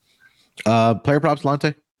 Player props,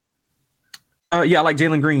 Lante? Yeah, I like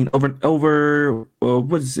Jalen Green over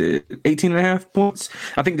what is it, 18.5 points.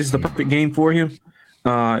 I think this is the perfect game for him.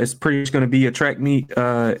 It's pretty much going to be a track meet.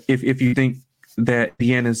 If you think that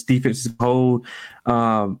Indiana's defense is hold,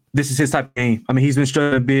 this is his type of game. I mean, he's been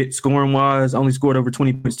struggling a bit scoring wise. Only scored over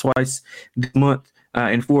 20 points twice this month.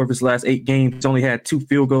 In 4 of his last 8 games, he's only had 2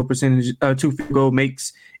 field goal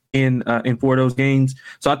makes in 4 of those games.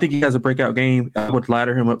 So I think he has a breakout game. I would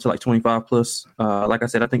ladder him up to 25 plus. Like I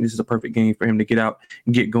said, I think this is a perfect game for him to get out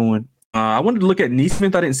and get going. I wanted to look at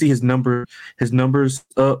Neesmith. I didn't see his numbers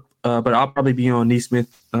up, but I'll probably be on Neesmith,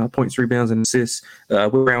 points, rebounds, and assists.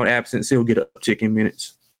 With Brown absence, he'll get an uptick in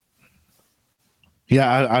minutes.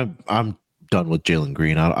 Yeah, I'm done with Jalen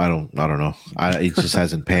Green. I don't know. It just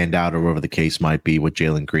hasn't panned out, or whatever the case might be with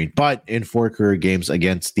Jalen Green. But in 4 career games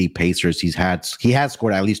against the Pacers, he has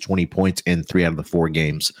scored at least 20 points in 3 out of the 4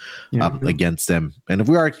 games against them. And if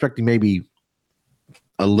we are expecting maybe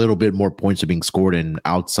a little bit more points are being scored in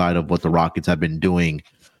outside of what the Rockets have been doing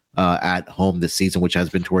at home this season, which has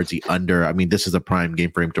been towards the under, I mean, this is a prime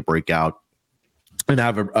game for him to break out and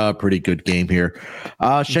have a pretty good game here.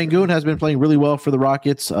 Şengün has been playing really well for the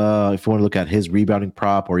Rockets. If you want to look at his rebounding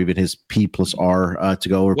prop or even his P+R to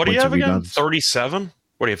go over. What do you have again? 37?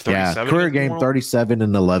 What do you have, 37? Yeah, career game 37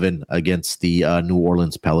 and 11 against the New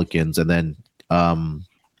Orleans Pelicans. And then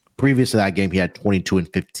previous to that game, he had 22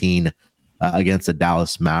 and 15 against the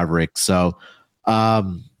Dallas Mavericks. So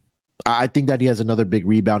I think that he has another big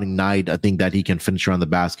rebounding night. I think that he can finish around the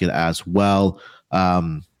basket as well.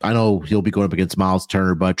 I know he'll be going up against Miles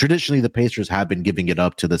Turner, but traditionally the Pacers have been giving it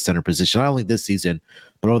up to the center position, not only this season,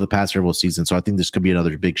 but over the past several seasons. So I think this could be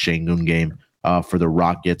another big Şengün game for the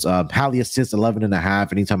Rockets. Hallie assists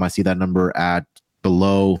 11.5. Anytime I see that number at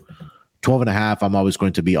below 12.5, I'm always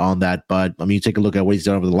going to be on that. But I mean, you take a look at what he's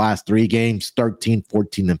done over the last 3 games, 13,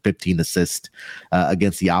 14, and 15 assists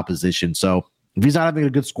against the opposition. So if he's not having a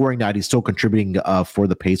good scoring night, he's still contributing for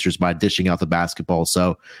the Pacers by dishing out the basketball.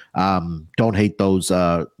 So don't hate those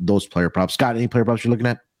player props. Scott, any player props you're looking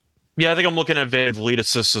at? Yeah, I think I'm looking at Van Vliet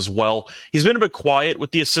assists as well. He's been a bit quiet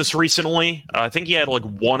with the assists recently. I think he had like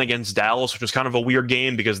 1 against Dallas, which was kind of a weird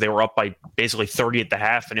game because they were up by basically 30 at the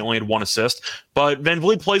half and he only had 1 assist. But Van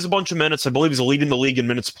Vliet plays a bunch of minutes. I believe he's leading the league in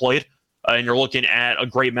minutes played. And you're looking at a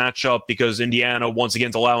great matchup because Indiana, once again,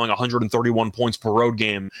 is allowing 131 points per road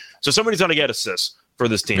game. So somebody's going to get assists for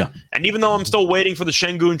this team. Yeah. And even though I'm still waiting for the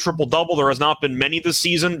Şengün triple-double, there has not been many this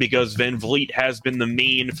season because Van Vliet has been the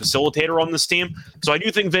main facilitator on this team. So I do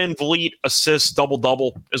think Van Vliet assists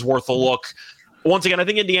double-double is worth a look. Once again, I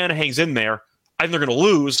think Indiana hangs in there. I think they're going to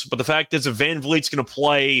lose, but the fact is if Van Vliet's going to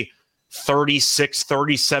play 36,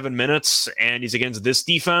 37 minutes and he's against this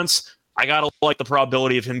defense, I got to like the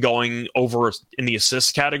probability of him going over in the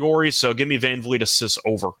assist category. So give me Van Vliet assists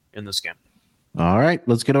over in this game. All right,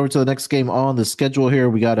 let's get over to the next game on the schedule here.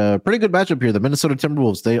 We got a pretty good matchup here. The Minnesota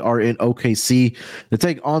Timberwolves, they are in OKC to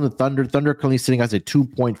take on the Thunder. Thunder currently sitting as a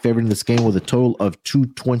 2-point favorite in this game with a total of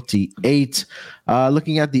 228.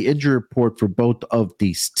 Looking at the injury report for both of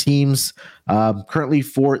these teams, currently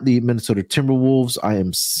for the Minnesota Timberwolves, I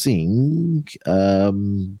am seeing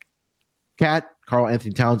Karl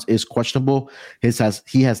Anthony Towns is questionable.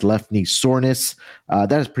 He has left knee soreness.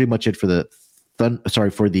 That is pretty much it for the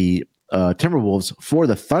Timberwolves. For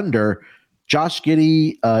the Thunder, Josh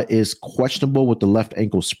Giddey is questionable with the left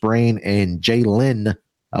ankle sprain, and Jalen,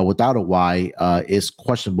 without a Y, is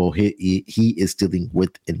questionable. He is dealing with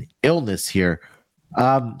an illness here.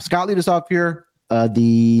 Scott, lead us off here.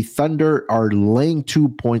 The Thunder are laying 2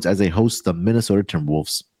 points as they host the Minnesota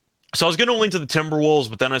Timberwolves. So I was going to lean to the Timberwolves,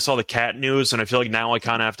 but then I saw the Cat news, and I feel like now I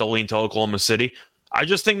kind of have to lean to Oklahoma City. I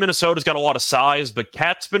just think Minnesota's got a lot of size, but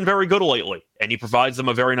Cat's been very good lately, and he provides them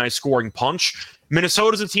a very nice scoring punch.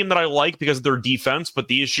 Minnesota's a team that I like because of their defense, but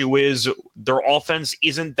the issue is their offense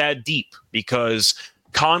isn't that deep because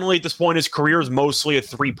Conley at this point in his career is mostly a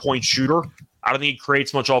 3-point shooter. I don't think he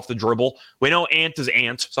creates much off the dribble. We know Ant is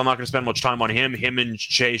Ant, so I'm not going to spend much time on him. Him and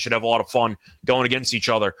Shea should have a lot of fun going against each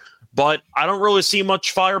other. But I don't really see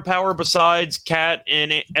much firepower besides Cat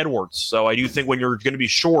and Edwards. So I do think when you're going to be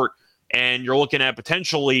short and you're looking at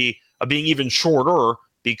potentially being even shorter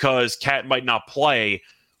because Cat might not play,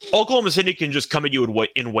 Oklahoma City can just come at you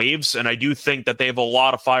in waves. And I do think that they have a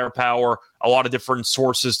lot of firepower, a lot of different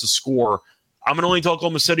sources to score. I'm going to lean to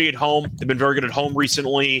Oklahoma City at home. They've been very good at home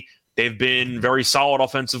recently. They've been very solid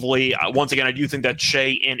offensively. Once again, I do think that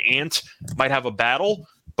Shea and Ant might have a battle.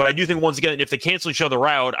 But I do think, once again, if they cancel each other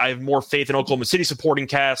out, I have more faith in Oklahoma City supporting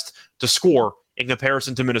cast to score in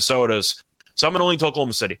comparison to Minnesota's. So I'm going to lean to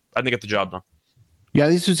Oklahoma City. I think they get the job done. Yeah,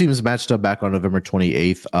 these two teams matched up back on November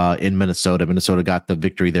 28th in Minnesota. Minnesota got the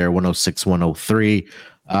victory there, 106-103.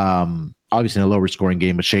 Obviously in a lower scoring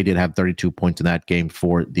game, but Shea did have 32 points in that game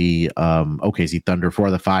for the OKC Thunder. 4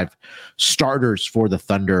 of the 5 starters for the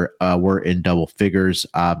Thunder were in double figures.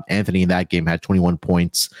 Anthony in that game had 21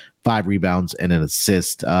 points, 5 rebounds, and an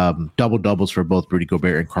assist. Double doubles for both Rudy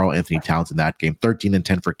Gobert and Karl Anthony Towns in that game. 13 and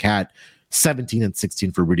 10 for Cat, 17 and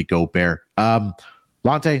 16 for Rudy Gobert.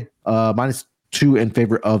 Lonte, -2 in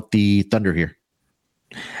favor of the Thunder here.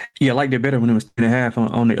 Yeah, I liked it better when it was 2.5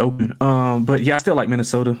 on the open. But yeah, I still like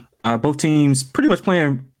Minnesota. Both teams pretty much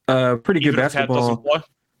playing pretty good basketball.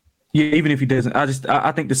 Yeah, even if he doesn't,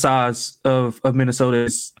 I think the size of Minnesota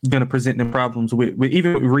is going to present them problems with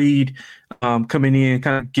even with Reed coming in,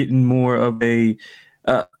 kind of getting more of a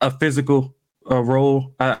physical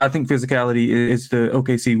role. I think physicality is the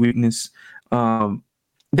OKC weakness.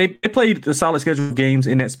 They played a solid schedule of games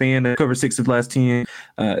in that span. They covered 6 of the last 10.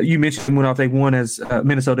 You mentioned went off. They won as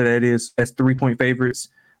Minnesota, that is, as 3-point favorites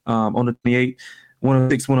on the 28,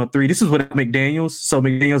 106, 103. This is what McDaniels. So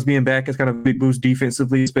McDaniels being back is kind of a big boost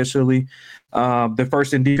defensively, especially the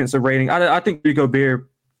first in defensive rating. I think Rudy Gobert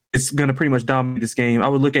is going to pretty much dominate this game. I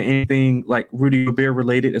would look at anything like Rudy Gobert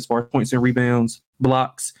related as far as points and rebounds,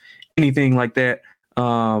 blocks, anything like that.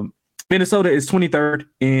 Minnesota is 23rd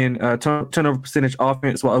in turnover percentage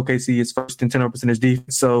offense, while OKC is first in turnover percentage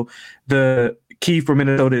defense. So the key for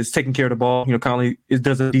Minnesota is taking care of the ball. You know, Conley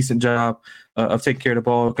does a decent job of taking care of the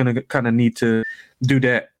ball. Going to kind of need to do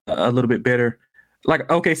that a little bit better. Like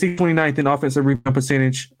OKC 29th in offensive rebound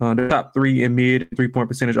percentage, the top 3 in mid 3-point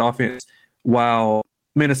percentage offense, while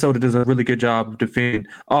Minnesota does a really good job of defending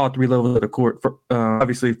all 3 levels of the court.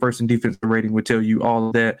 Obviously, first in defensive rating would tell you all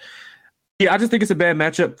of that. Yeah, I just think it's a bad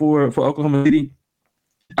matchup for Oklahoma City.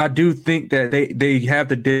 I do think that they have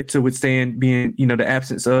the depth to withstand being, the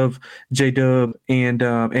absence of J-Dub and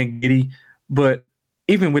Giddey. But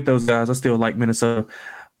even with those guys, I still like Minnesota.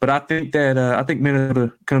 But I think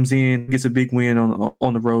Minnesota comes in, gets a big win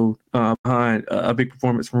on the road behind a big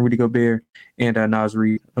performance from Rudy Gobert and Naz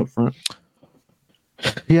Reid up front.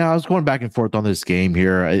 Yeah, I was going back and forth on this game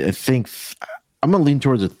here. I think I'm going to lean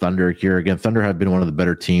towards the Thunder here. Again, Thunder have been one of the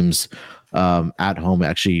better teams at home.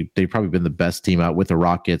 Actually, they've probably been the best team out with the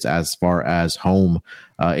Rockets as far as home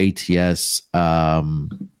ATS.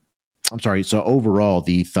 I'm sorry. So overall,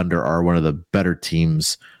 the Thunder are one of the better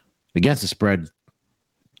teams against the spread.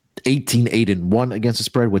 18-8-1 against the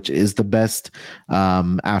spread, which is the best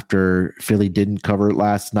after Philly didn't cover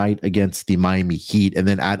last night against the Miami Heat. And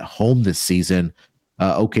then at home this season,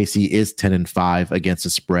 OKC is 10-5 against the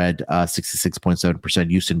spread, 66.7%,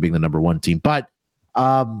 Houston being the number one team. But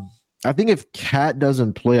I think if Cat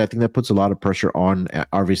doesn't play, I think that puts a lot of pressure on,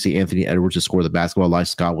 obviously, Anthony Edwards to score the basketball, like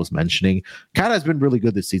Scott was mentioning. Cat has been really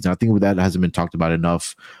good this season. I think that hasn't been talked about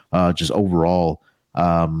enough just overall.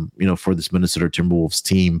 For this Minnesota Timberwolves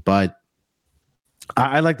team. But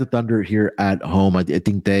I like the Thunder here at home. I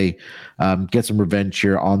think they get some revenge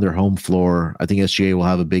here on their home floor. I think SGA will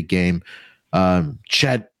have a big game.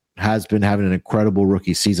 Chet has been having an incredible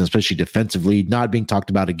rookie season, especially defensively, not being talked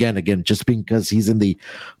about again, just because he's in the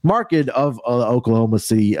market of Oklahoma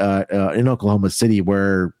City, in Oklahoma City,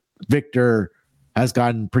 where Victor has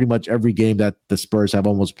gotten pretty much every game that the Spurs have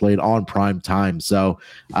almost played on prime time. So,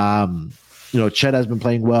 Chet has been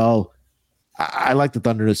playing well. I like the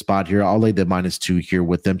Thunder in this spot here. I'll lay the -2 here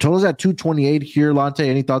with them. Total's at 228 here, Lante.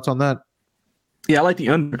 Any thoughts on that? Yeah, I like the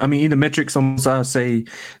under. I mean, in the metrics, almost I say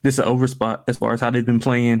this is an over spot as far as how they've been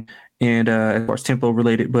playing and as far as tempo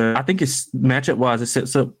related. But I think it's matchup wise, it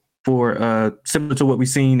sets up for similar to what we've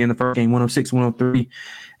seen in the first game, 106, 103.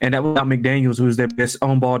 And that without McDaniels, who's their best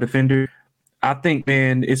on-ball defender. I think,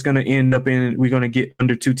 man, it's going to end up we're going to get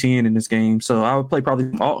under 210 in this game. So I would play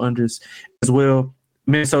probably all unders as well.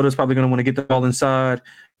 Minnesota's probably going to want to get the ball inside,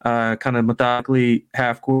 kind of methodically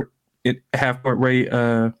half court ready.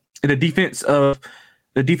 The defense of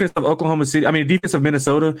Oklahoma City, the defense of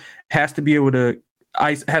Minnesota has to be able to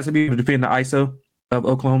defend the ISO of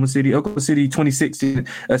Oklahoma City. Oklahoma City 26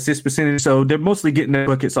 assist percentage, so they're mostly getting their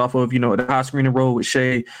buckets off of the high screen and roll with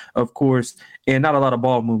Shea, of course, and not a lot of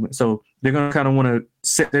ball movement. So they're going to kind of want to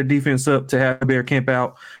set their defense up to have Bear camp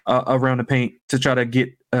out around the paint to try to get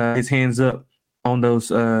his hands up on those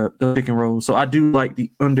pick and rolls. So I do like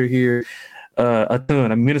the under here a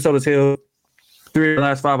ton. Minnesota's held 3 of the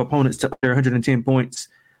last 5 opponents to their 110 points.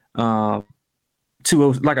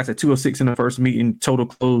 Like I said, 206 in the first meeting, total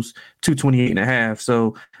close 228.5.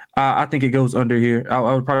 So I think it goes under here. I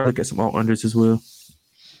would probably look at some all unders as well.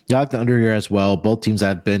 Yeah, I like the under here as well. Both teams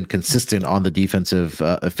have been consistent on the defensive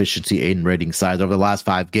efficiency and rating side over the last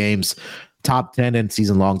 5 games. Top 10 and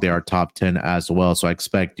season long, they are top 10 as well. So I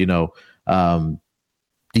expect,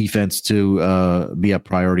 defense to be a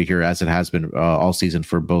priority here as it has been all season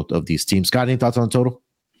for both of these teams. Scott, any thoughts on the total?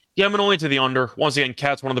 Yeah, I'm going to lean to the under. Once again,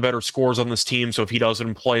 Cat's one of the better scorers on this team, so if he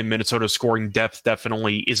doesn't play, Minnesota's scoring depth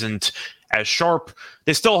definitely isn't as sharp.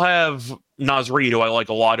 They still have Naz Reid, who I like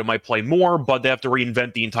a lot, who might play more, but they have to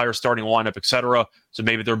reinvent the entire starting lineup, etc. So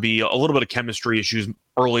maybe there'll be a little bit of chemistry issues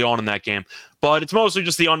early on in that game. But it's mostly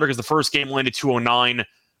just the under because the first game landed 209.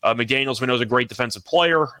 McDaniels, we know, is a great defensive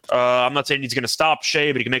player. I'm not saying he's going to stop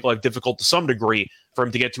Shea, but he can make life difficult to some degree for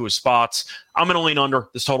him to get to his spots. I'm going to lean under.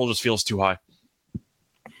 This total just feels too high.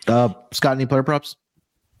 Scott, any player props?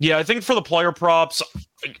 Yeah, I think for the player props,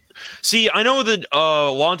 see, I know that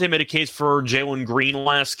Lante made a case for Jalen Green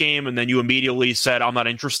last game, and then you immediately said, I'm not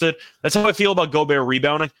interested. That's how I feel about Gobert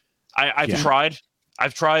rebounding. I've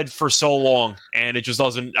tried for so long, and it just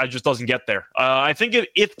doesn't get there. I think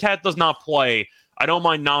if Cat does not play, I don't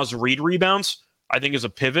mind Naz Reid rebounds. I think as a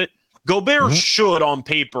pivot, Gobert should on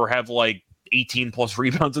paper have like 18 plus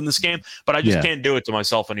rebounds in this game, but I just can't do it to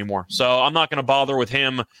myself anymore. So I'm not going to bother with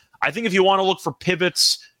him. I think if you want to look for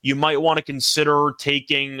pivots, you might want to consider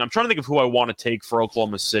taking, I'm trying to think of who I want to take for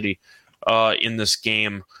Oklahoma City in this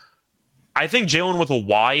game. I think Jalen with a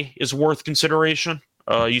Y is worth consideration.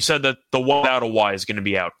 You said that the one without a Y is going to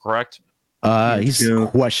be out, correct? He's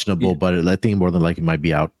questionable, but I think more than likely might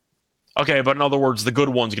be out. Okay, but in other words, the good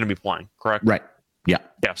one's going to be playing, correct? Right. Yeah.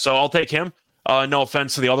 Yeah, so I'll take him. No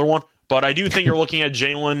offense to the other one. But I do think you're looking at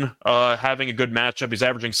Jalen having a good matchup. He's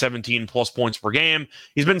averaging 17 plus points per game.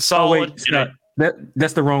 He's been solid.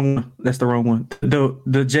 That's the wrong one. That's the wrong one.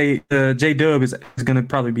 The J Dub is going to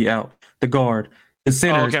probably be out. The guard, the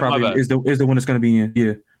center is the one that's going to be in.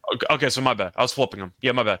 Yeah. Okay, so my bad. I was flipping him.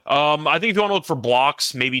 Yeah, my bad. I think if you want to look for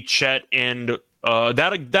blocks, maybe Chet and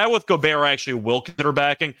That with Gobert, I actually will consider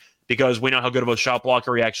backing because we know how good of a shot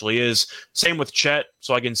blocker he actually is. Same with Chet,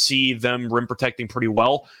 so I can see them rim protecting pretty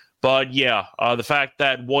well. But yeah, the fact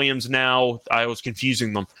that Williams now, I was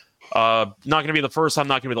confusing them. Not going to be the first time,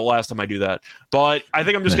 not going to be the last time I do that. But I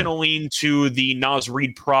think I'm just going to lean to the Naz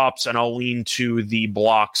Reid props, and I'll lean to the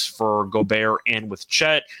blocks for Gobert and with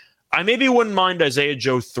Chet. I maybe wouldn't mind Isaiah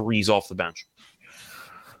Joe threes off the bench.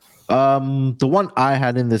 The one I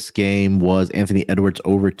had in this game was Anthony Edwards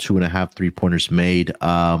over 2.5 3-pointers made.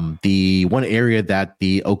 The one area that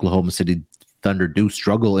the Oklahoma City Thunder do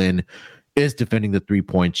struggle in is defending the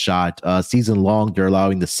 3-point shot. Season long, they're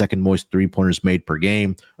allowing the second most 3-pointers made per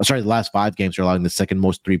game. The last 5 games are allowing the second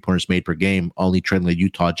most 3-pointers made per game, only trailing the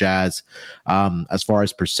Utah Jazz. As far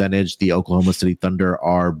as percentage, the Oklahoma City Thunder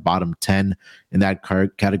are bottom 10 in that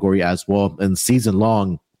category as well. And season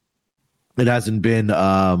long, it hasn't been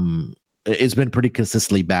it's been pretty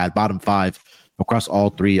consistently bad, bottom 5 across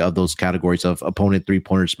all 3 of those categories of opponent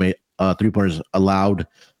 3-pointers made, 3-pointers allowed,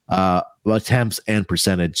 attempts and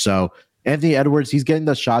percentage. So Anthony Edwards, he's getting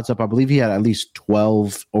the shots up. I believe he had at least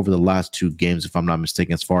 12 over the last 2 games, if I'm not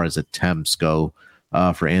mistaken, as far as attempts go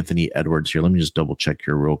for Anthony Edwards here. Let me just double check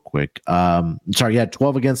here real quick. He had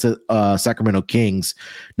 12 against the Sacramento Kings,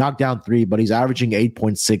 knocked down 3, but he's averaging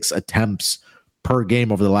 8.6 attempts per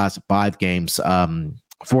game over the last 5 games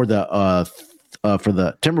for the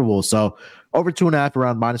Timberwolves. So over 2.5,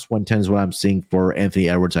 around -110 is what I'm seeing for Anthony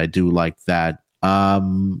Edwards. I do like that.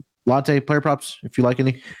 Lante, player props, if you like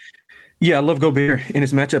any. Yeah, I love Gobert in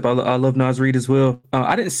this matchup. I love Naz Reid as well.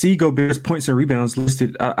 I didn't see Gobert's points and rebounds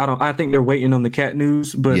listed. I think they're waiting on the cat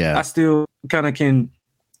news, but yeah. I still kind of can.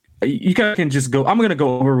 You kind of can just go. I'm going to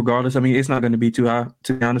go over regardless. I mean, it's not going to be too high,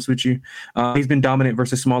 to be honest with you. He's been dominant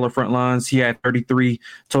versus smaller front lines. He had 33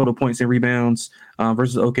 total points and rebounds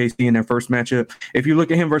versus OKC in their first matchup. If you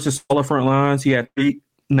look at him versus smaller front lines, he had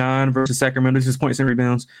 9 versus Sacramento. This is points and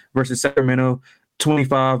rebounds versus Sacramento.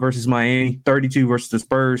 25 versus Miami, 32 versus the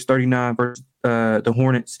Spurs, 39 versus the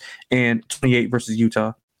Hornets, and 28 versus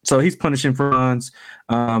Utah. So he's punishing for runs.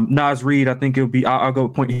 Naz Reid, I think it'll be. I'll go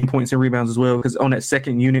points and rebounds as well, because on that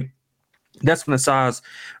second unit, that's when the size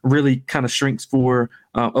really kind of shrinks for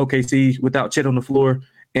OKC without Chet on the floor.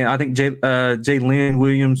 And I think Jalen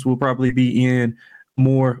Williams will probably be in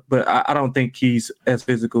more, but I don't think he's as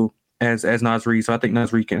physical as Naz Reid. So I think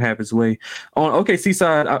Naz Reid can have his way. On OKC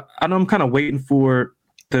side, I know I'm kind of waiting for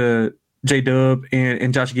the J-Dub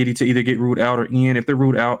and Josh Giddey to either get ruled out or in. If they're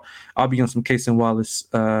ruled out, I'll be on some Cason Wallace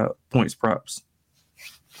points props.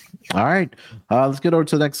 All right. Let's get over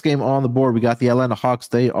to the next game on the board. We got the Atlanta Hawks.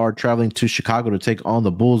 They are traveling to Chicago to take on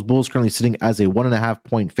the Bulls. Bulls currently sitting as a 1.5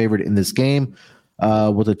 point favorite in this game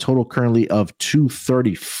with a total currently of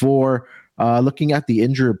 234. Looking at the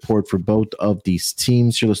injury report for both of these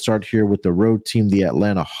teams, here, let's start here with the road team, the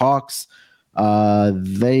Atlanta Hawks.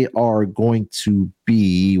 They are going to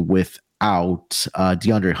be without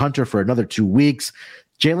DeAndre Hunter for another 2 weeks.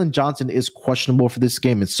 Jalen Johnson is questionable for this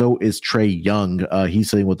game, and so is Trae Young. He's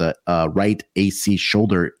sitting with a right AC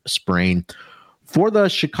shoulder sprain. For the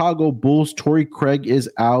Chicago Bulls, Torrey Craig is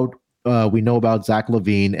out. We know about Zach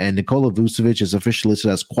LaVine, and Nikola Vucevic is officially listed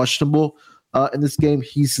as questionable in this game.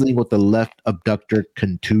 He's dealing with the left abductor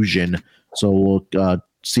contusion. So we'll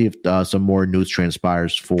see if some more news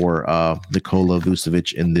transpires for Nikola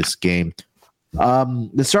Vucevic in this game.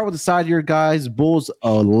 Let's start with the side here, guys. Bulls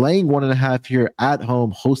laying 1.5 here at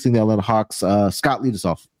home, hosting the Atlanta Hawks. Scott, lead us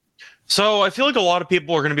off. So I feel like a lot of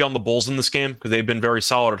people are going to be on the Bulls in this game because they've been very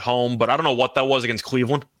solid at home, but I don't know what that was against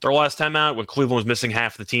Cleveland their last time out, when Cleveland was missing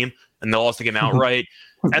half the team and they lost the game outright.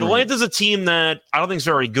 Atlanta's a team that I don't think is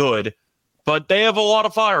very good, but they have a lot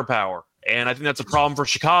of firepower. And I think that's a problem for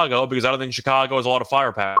Chicago because I don't think Chicago has a lot of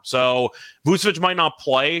firepower. So Vucevic might not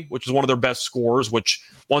play, which is one of their best scorers, which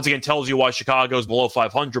once again tells you why Chicago is below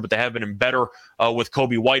 500, but they have been better with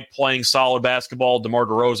Kobe White playing solid basketball, DeMar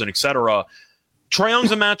DeRozan, etc. Trae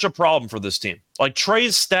Young's a matchup problem for this team. Like,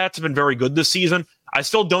 Trae's stats have been very good this season. I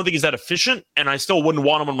still don't think he's that efficient, and I still wouldn't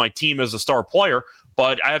want him on my team as a star player,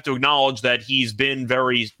 but I have to acknowledge that he's been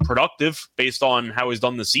very productive based on how he's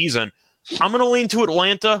done this season. I'm going to lean to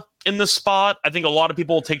Atlanta in this spot. I think a lot of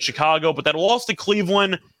people will take Chicago, but that loss to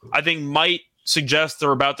Cleveland, I think, might suggest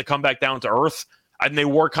they're about to come back down to earth. I think they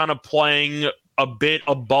were kind of playing a bit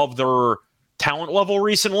above their talent level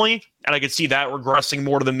recently, and I could see that regressing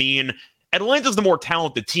more to the mean. Atlanta's the more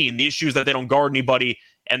talented team. The issue is that they don't guard anybody,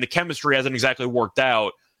 and the chemistry hasn't exactly worked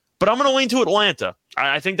out. But I'm going to lean to Atlanta.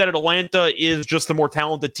 I think that Atlanta is just the more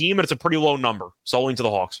talented team, and it's a pretty low number. So I'll lean to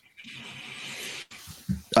the Hawks.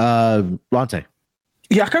 Lante.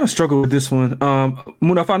 Yeah, I kind of struggle with this one.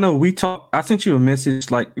 Munaf, I know I sent you a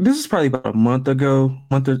message like this is probably about a month ago,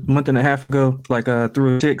 month and a half ago, like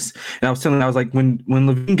through a text, and I was like when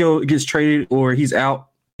LaVine gets traded or he's out,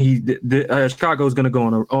 Chicago is going to go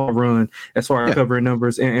on a run as far as covering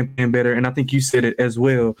numbers and better. And I think you said it as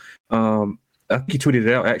well. I think you tweeted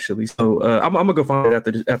it out actually. So I'm gonna go find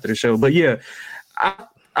it after the show. But yeah,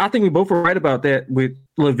 I think we both were right about that with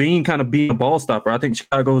LaVine kind of being a ball stopper. I think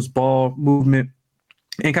Chicago's ball movement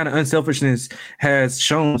and kind of unselfishness has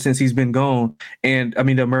shown since he's been gone. And I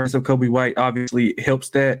mean, the emergence of Coby White obviously helps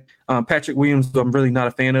that. Patrick Williams, I'm really not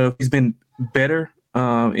a fan of. He's been better.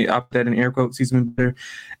 I put that in air quotes. He's been better.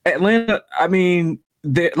 Atlanta, I mean,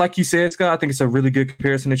 like you said, Scott, I think it's a really good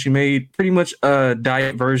comparison that you made. Pretty much a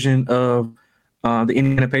diet version of the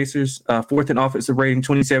Indiana Pacers, 4th in offensive rating,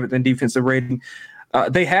 27th in defensive rating.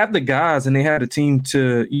 They have the guys and they have the team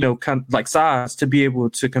to, kind of like size to be able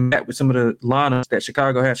to combat with some of the lineups that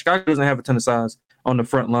Chicago has. Chicago doesn't have a ton of size on the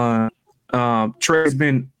front line. Trey's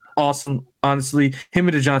been awesome, honestly. Him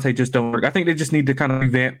and DeJounte just don't work. I think they just need to kind of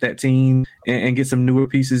revamp that team and get some newer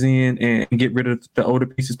pieces in and get rid of the older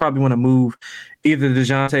pieces. Probably want to move either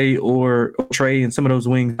DeJounte or Trey and some of those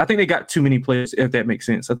wings. I think they got too many players, if that makes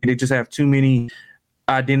sense. I think they just have too many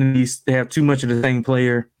identities. They have too much of the same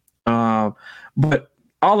player. But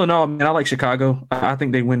all in all, man, I like Chicago. I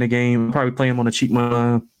think they win the game. Probably play them on a cheap money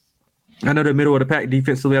line. I know the middle of the pack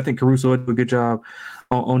defensively. I think Caruso did a good job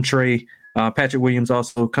on Trey. Patrick Williams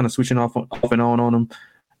also kind of switching off and on him.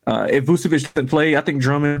 If Vucevic doesn't play, I think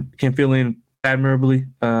Drummond can fill in admirably.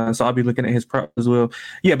 So I'll be looking at his prop as well.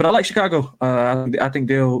 Yeah, but I like Chicago. I think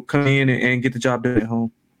they'll come in and get the job done at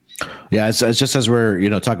home. Yeah, it's just as we're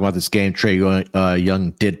talking about this game, Trey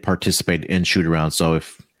Young did participate in shoot around. So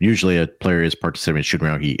if usually a player is participating in shoot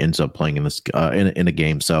around, he ends up playing in this in a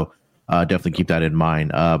game. So definitely keep that in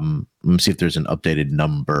mind. Let me see if there's an updated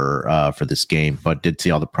number for this game, but did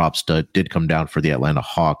see all the props did come down for the Atlanta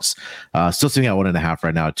Hawks. Still sitting at 1.5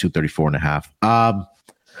 right now at 234.5.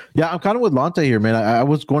 Yeah, I'm kind of with Lante here, man. I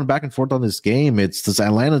was going back and forth on this game. It's this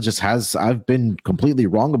Atlanta just has. I've been completely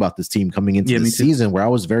wrong about this team coming into the season, where I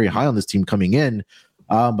was very high on this team coming in,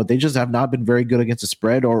 but they just have not been very good against the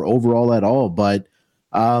spread or overall at all. But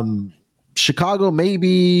Chicago,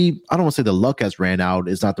 maybe I don't want to say the luck has ran out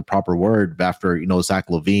is not the proper word after Zach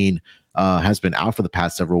LaVine has been out for the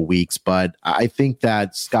past several weeks. But I think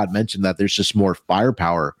that Scott mentioned that there's just more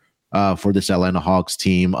firepower for this Atlanta Hawks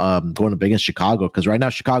team going up against Chicago, because right now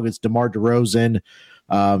Chicago it's DeMar DeRozan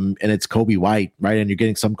and it's Coby White, right? And you're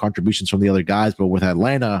getting some contributions from the other guys, but with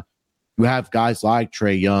Atlanta, you have guys like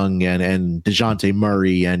Trey Young and DeJounte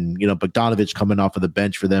Murray and Bogdanovich coming off of the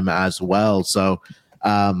bench for them as well. So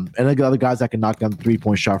and other guys that can knock down the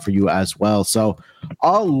 3-point shot for you as well. So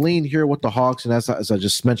I'll lean here with the Hawks. And as I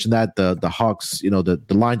just mentioned that the Hawks, the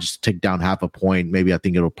line just ticked down half a point. Maybe I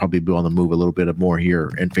think it'll probably be on the move a little bit more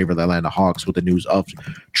here in favor of the Atlanta Hawks with the news of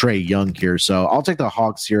Trey Young here. So I'll take the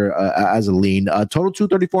Hawks here as a lean. Total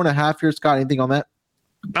 234.5 here. Scott, anything on that?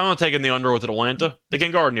 I'm not taking the under with Atlanta. They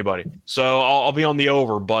can't guard anybody. So I'll be on the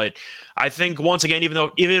over. But I think once again,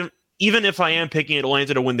 even if I am picking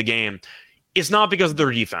Atlanta to win the game, it's not because of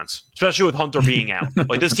their defense, especially with Hunter being out.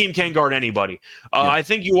 Like, this team can't guard anybody. I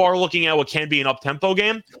think you are looking at what can be an up-tempo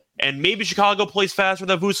game, and maybe Chicago plays fast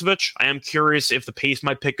without Vucevic. I am curious if the pace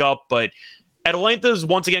might pick up, but Atlanta is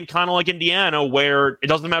once again kind of like Indiana, where it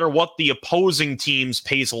doesn't matter what the opposing team's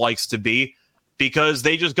pace likes to be, because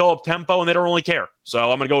they just go up-tempo and they don't really care.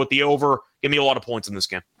 So I'm going to go with the over. Give me a lot of points in this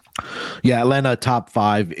game. Yeah, Atlanta top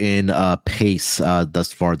 5 in pace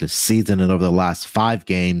thus far this season, and over the last 5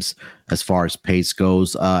 games, as far as pace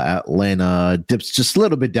goes, Atlanta dips just a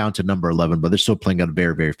little bit down to number 11, but they're still playing at a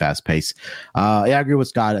very, very fast pace. I agree with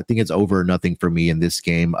Scott. I think it's over or nothing for me in this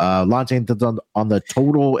game. Lante on the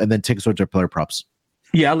total, and then take us over to player props.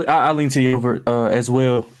 Yeah, I lean to the over as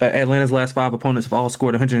well. Atlanta's last 5 opponents have all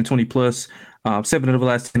scored 120 plus. 7 of the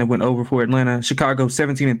last 10 have went over for Atlanta. Chicago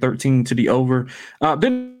 17 and 13 to the over.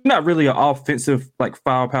 They're not really an offensive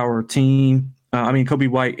firepower team. I mean, Coby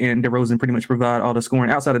White and DeRozan pretty much provide all the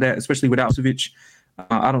scoring. Outside of that, especially without Vucevic,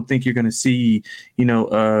 I don't think you're going to see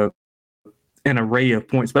an array of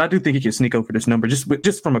points. But I do think he can sneak over this number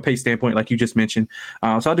just from a pace standpoint, like you just mentioned.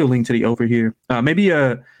 So I do lean to the over here. Maybe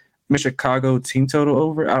a Chicago team total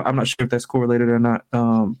over. I'm not sure if that's correlated or not.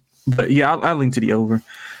 But yeah, I lean to the over.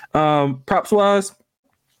 Props wise,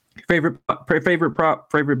 favorite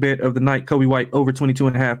bet of the night, Coby White over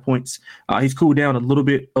 22.5 points. He's cooled down a little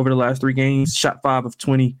bit over the last 3 games, shot 5 of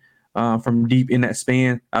 20 from deep in that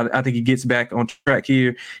span. I think he gets back on track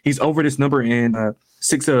here. He's over this number in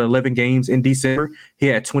 6 of 11 games in December. He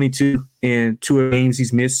had 22 in 2 of the games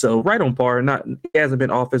he's missed. So right on par. He hasn't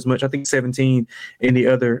been off as much. I think 17 in the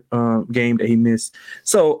other game that he missed.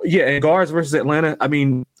 So yeah, and guards versus Atlanta. I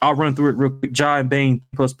mean, I'll run through it real quick. Ja and Bane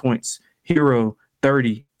plus points. Hero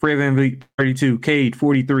 30. Fred VanVleet 32. Cade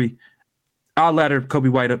 43. I'll ladder Kobe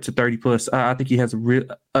White up to 30 plus. I think he has a real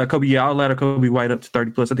I'll ladder Kobe White up to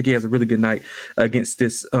 30 plus. I think he has a really good night against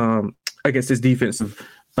this defensive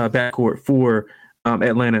backcourt for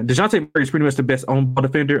Atlanta. DeJounte Murray is pretty much the best on-ball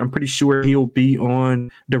defender. I'm pretty sure he'll be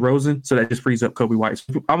on DeRozan, so that just frees up Kobe White.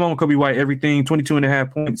 So I'm on Kobe White, everything,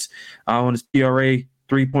 22.5 points on his PRA,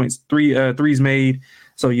 3 points, threes made.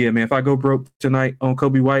 So, yeah, man, if I go broke tonight on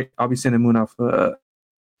Kobe White, I'll be sending Moon off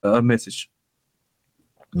a message.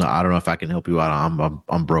 No, I don't know if I can help you out.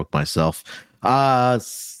 I'm broke myself. I'll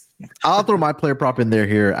throw my player prop in there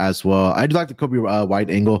here as well. I do like the Kobe White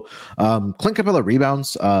angle. Clint Capella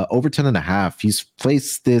rebounds over 10.5. He's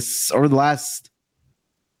placed this over the last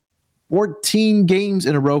 14 games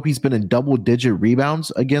in a row. He's been in double-digit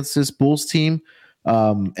rebounds against this Bulls team.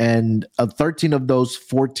 And 13 of those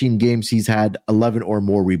 14 games, he's had 11 or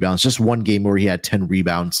more rebounds. Just one game where he had 10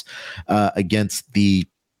 rebounds against the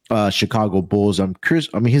Chicago Bulls. I'm curious.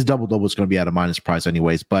 I mean, his double-double is going to be at a minus price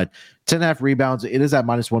anyways, but 10.5 rebounds. It is at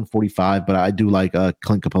minus 145, but I do like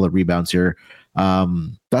Clint Capella rebounds here.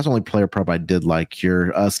 That's the only player prop I did like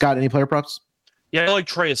here. Scott, any player props? Yeah, I like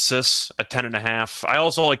Trey assists at 10.5. I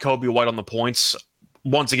also like Kobe White on the points.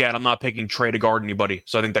 Once again, I'm not picking Trey to guard anybody,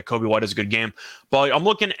 so I think that Kobe White is a good game. But I'm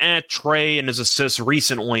looking at Trey and his assists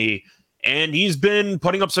recently, and he's been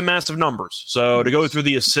putting up some massive numbers. So to go through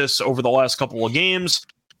the assists over the last couple of games,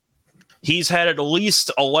 he's had at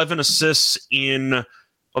least 11 assists in, let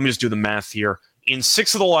me just do the math here, in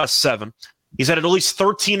 6 of the last 7. He's had at least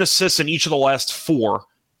 13 assists in each of the last 4.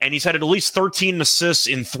 And he's had at least 13 assists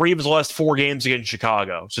in 3 of his last 4 games against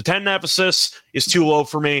Chicago. So 10.5 assists is too low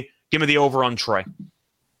for me. Give me the over on Trey.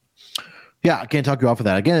 Yeah, I can't talk you off of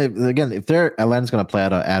that. Again, if Atlanta's going to play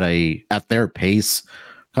at their pace,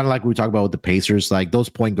 kind of like we talked about with the Pacers, like those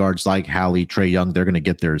point guards like Hallie, Trae Young, they're going to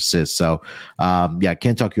get their assists. So,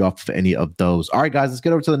 can't talk you off of any of those. All right, guys, let's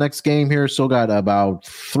get over to the next game here. Still got about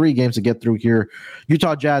 3 games to get through here.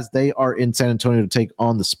 Utah Jazz, they are in San Antonio to take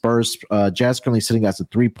on the Spurs. Jazz currently sitting as a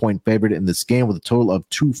 3-point favorite in this game with a total of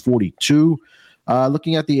 242.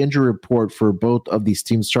 Looking at the injury report for both of these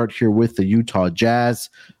teams, start here with the Utah Jazz.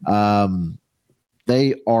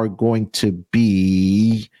 They are going to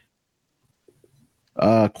be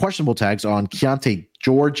questionable tags on Keontae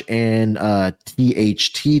George and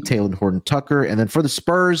THT, Talen Horton-Tucker. And then for the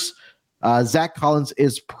Spurs, Zach Collins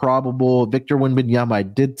is probable. Victor Wembanyama, I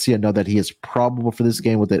did see a note that he is probable for this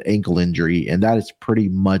game with an ankle injury, and that is pretty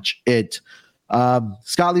much it.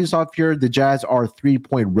 Scott leads off here. The Jazz are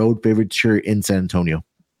 3-point road favorites here in San Antonio.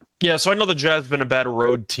 Yeah, so I know the Jazz have been a bad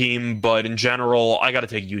road team, but in general, I got to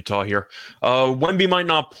take Utah here. Wemby might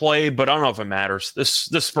not play, but I don't know if it matters. This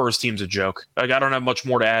Spurs team's a joke. I don't have much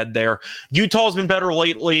more to add there. Utah's been better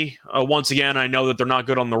lately. Once again, I know that they're not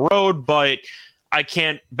good on the road, but I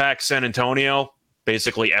can't back San Antonio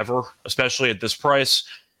basically ever, especially at this price.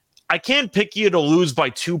 I can't pick you to lose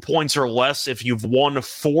by 2 points or less if you've won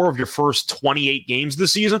 4 of your first 28 games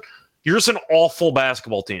this season. You're just an awful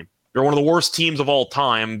basketball team. You're one of the worst teams of all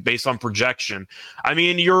time based on projection. I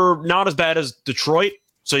mean, you're not as bad as Detroit,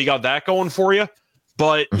 so you got that going for you,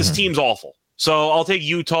 but this team's awful. So I'll take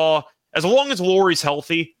Utah. As long as Lauri's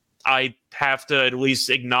healthy, I have to at least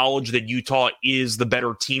acknowledge that Utah is the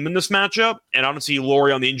better team in this matchup, and I don't see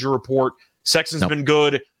Lauri on the injury report. Sexton's been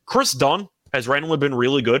good. Chris Dunn has randomly been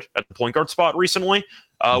really good at the point guard spot recently,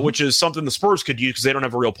 which is something the Spurs could use because they don't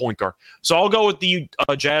have a real point guard. So I'll go with the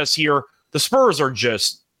Jazz here. The Spurs are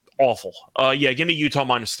just awful. Give me Utah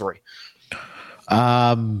 -3.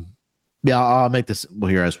 I'll make this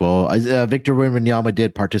here as well. Victor Wembanyama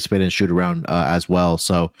did participate in shoot around as well,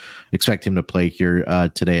 so expect him to play here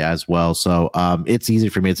today as well. So it's easy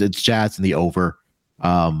for me. It's Jazz in the over.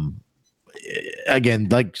 Again,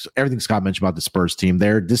 like everything Scott mentioned about the Spurs team,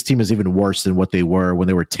 this team is even worse than what they were when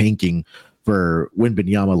they were tanking for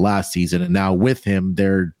Wembanyama last season, and now with him,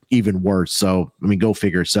 they're even worse. So I mean, go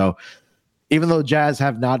figure. So even though Jazz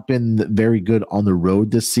have not been very good on the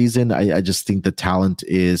road this season, I just think the talent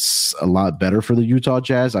is a lot better for the Utah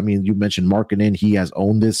Jazz. I mean, you mentioned Markkanen. He has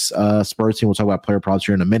owned this Spurs team. We'll talk about player props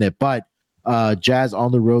here in a minute. But Jazz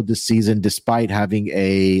on the road this season, despite having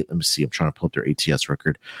let me see, I'm trying to pull up their ATS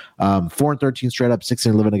record. 4-13 straight up,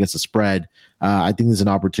 6-11 against the spread. I think there's an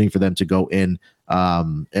opportunity for them to go in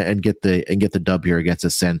and get the dub here against the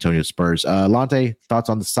San Antonio Spurs. Lante, thoughts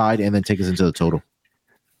on the side, and then take us into the total.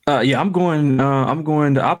 I'm going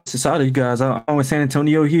the opposite side of you guys. I'm with San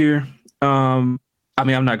Antonio here. I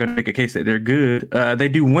mean, I'm not going to make a case that they're good. They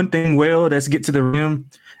do one thing well, that's get to the rim,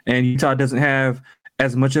 and Utah doesn't have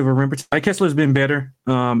as much of a rim. Kessler's been better,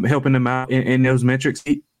 helping them out in those metrics.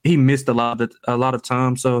 He missed a lot of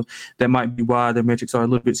time, so that might be why the metrics are a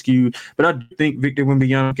little bit skewed. But I think Victor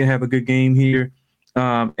Wembanyama can have a good game here,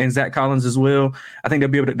 and Zach Collins as well. I think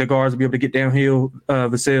the guards will be able to get downhill.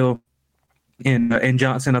 Vassell and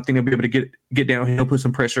Johnson, I think they'll be able to get downhill, put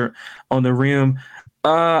some pressure on the rim.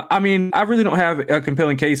 I mean, I really don't have a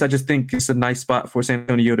compelling case. I just think it's a nice spot for San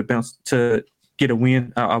Antonio to get a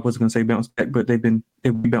win. I was going to say bounce back, but they've been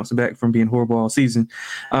bouncing back from being horrible all season.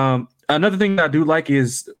 Another thing that I do like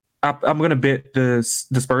is I'm going to bet the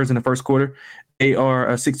Spurs in the first quarter. They are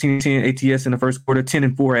 16-10 ATS in the first quarter,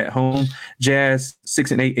 10-4 at home. Jazz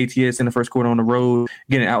 6-8 ATS in the first quarter on the road,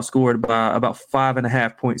 getting outscored by about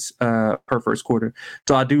 5.5 points per first quarter.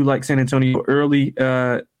 So I do like San Antonio early.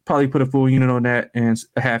 Probably put a full unit on that and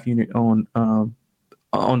a half unit on the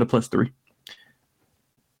 +3.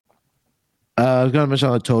 I was going to mention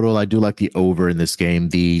on the total. I do like the over in this game.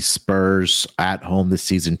 The Spurs at home this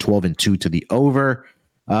season, 12-2 to the over.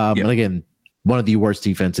 And again, one of the worst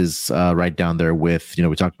defenses right down there with,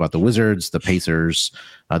 we talked about the Wizards, the Pacers,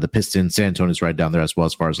 the Pistons. San Antonio's right down there as well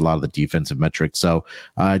as far as a lot of the defensive metrics. So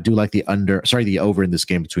I do like the over in this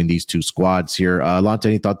game between these two squads here. Lonte,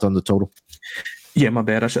 any thoughts on the total? Yeah, my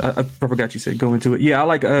bad. I forgot you said go into it. Yeah, I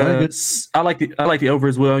like the over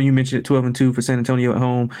as well. You mentioned 12-2 for San Antonio at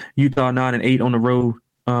home. Utah 9-8 on the road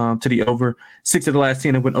to the over. 6 of the last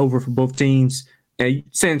 10 have went over for both teams.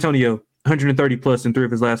 San Antonio 130 plus in 3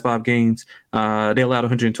 of his last 5 games. They allowed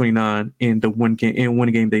 129 in the one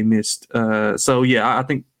game they missed. So yeah, I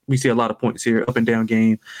think we see a lot of points here, up and down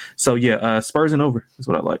game. So yeah, Spurs and over is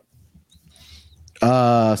what I like.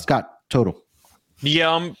 Scott, total.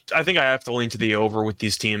 Yeah, I think I have to lean to the over with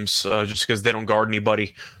these teams just because they don't guard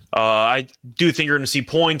anybody. I do think you're going to see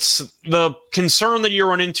points. The concern that you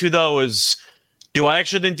run into, though, is do I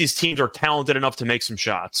actually think these teams are talented enough to make some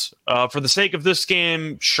shots? For the sake of this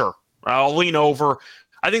game, sure. I'll lean over.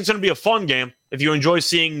 I think it's going to be a fun game. If you enjoy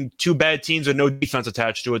seeing 2 bad teams with no defense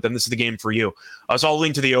attached to it, then this is the game for you. So I'll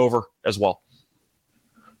lean to the over as well.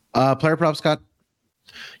 Player prop, Scott?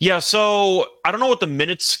 Yeah, so I don't know what the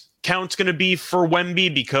minutes count's going to be for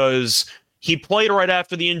Wemby because he played right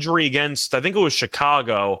after the injury against, I think it was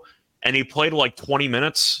Chicago, and he played like 20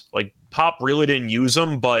 minutes. Like, Pop really didn't use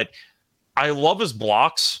him, but I love his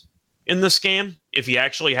blocks in this game if he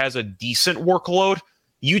actually has a decent workload.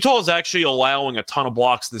 Utah is actually allowing a ton of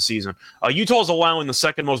blocks this season. Utah is allowing the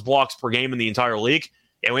second most blocks per game in the entire league,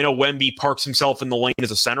 and we know Wemby parks himself in the lane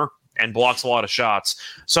as a center and blocks a lot of shots.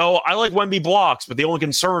 So I like Wemby blocks, but the only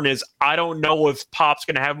concern is I don't know if Pop's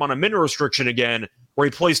going to have him on a minute restriction again where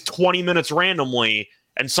he plays 20 minutes randomly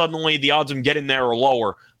and suddenly the odds of him getting there are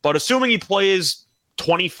lower. But assuming he plays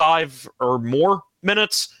 25 or more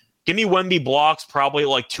minutes, give me Wemby blocks probably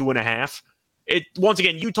like 2.5. Once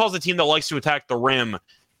again, Utah's a team that likes to attack the rim,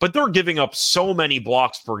 but they're giving up so many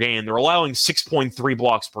blocks per game. They're allowing 6.3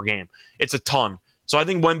 blocks per game. It's a ton. So I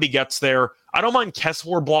think Wemby gets there. I don't mind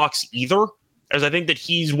Kessler blocks either, as I think that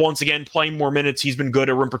he's once again playing more minutes. He's been good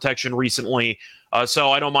at rim protection recently,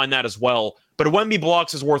 so I don't mind that as well. But Wemby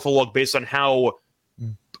blocks is worth a look based on how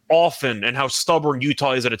often and how stubborn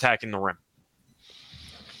Utah is at attacking the rim.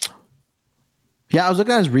 Yeah, I was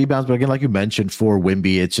looking at his rebounds, but again, like you mentioned, for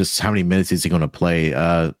Wemby, it's just how many minutes is he going to play,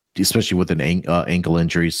 especially with an ankle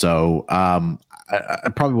injury. So I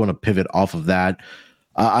probably want to pivot off of that.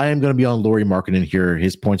 I am going to be on Lauri Markkanen here.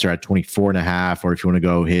 His points are at 24.5, or if you want to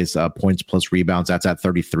go his points plus rebounds, that's at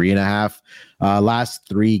 33.5. Last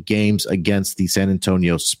 3 games against the San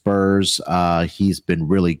Antonio Spurs, he's been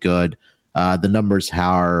really good. The numbers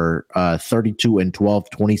are 32-12,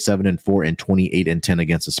 27-4, and 28-10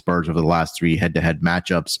 against the Spurs over the last 3 head-to-head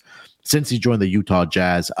matchups since he joined the Utah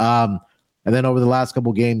Jazz. And then over the last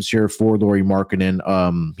couple games here for Lauri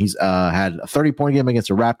Markkanen, he's had a 30-point game against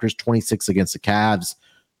the Raptors, 26 against the Cavs.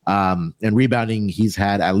 And rebounding, he's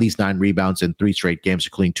had at least 9 rebounds in 3 straight games,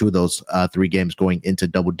 including 2 of those 3 games going into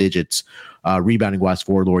double digits rebounding wise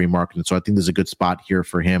for Lauri Markkanen. So I think there's a good spot here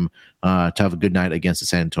for him to have a good night against the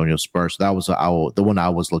San Antonio Spurs. So that was the one I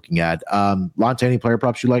was looking at. Lonte, any player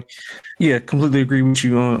props you like? Yeah, completely agree with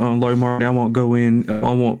you on Lauri Markkanen. I won't go in.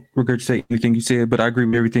 I won't regurgitate anything you said, but I agree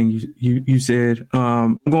with everything you said.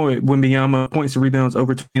 I'm going with Wembanyama, points and rebounds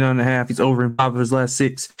over 29.5. He's over in 5 of his last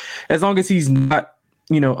 6. As long as he's not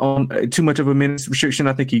on too much of a minutes restriction,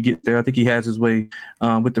 I think he gets there. I think he has his way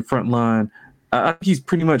with the front line. He's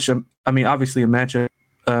pretty much, obviously a matchup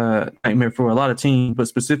nightmare for a lot of teams, but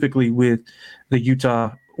specifically with the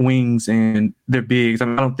Utah wings and their bigs. I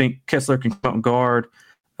mean, I don't think Kessler can come out and guard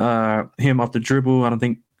him off the dribble. I don't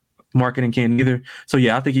think Markkanen can either. So,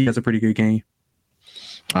 yeah, I think he has a pretty good game.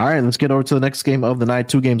 All right, let's get over to the next game of the night.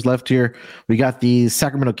 2 games left here. We got the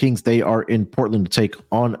Sacramento Kings. They are in Portland to take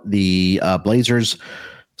on the Blazers.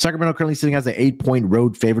 Sacramento currently sitting as an 8-point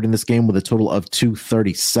road favorite in this game with a total of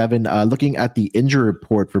 237. Looking at the injury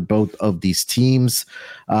report for both of these teams,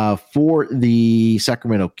 for the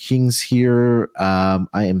Sacramento Kings here, I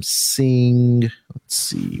am seeing, let's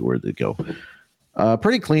see, where did it go?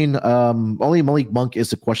 Pretty clean. Only Malik Monk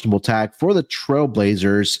is a questionable tag. For the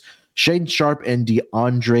Trailblazers, Shaedon Sharpe and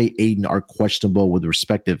DeAndre Ayton are questionable with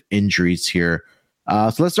respective injuries here.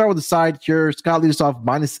 So let's start with the side here. Scott, lead us off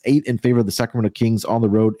 -8 in favor of the Sacramento Kings on the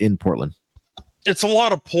road in Portland. It's a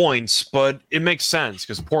lot of points, but it makes sense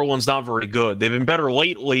because Portland's not very good. They've been better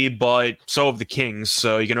lately, but so have the Kings.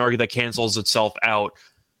 So you can argue that cancels itself out.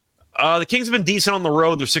 The Kings have been decent on the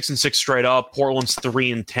road. They're 6-6 straight up. Portland's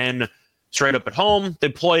 3-10 straight up at home. They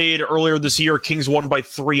played earlier this year. Kings won by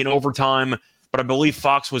 3 in overtime, but I believe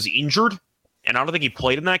Fox was injured, and I don't think he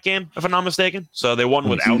played in that game, if I'm not mistaken. So they won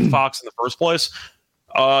without Fox in the first place.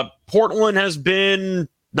 Portland has been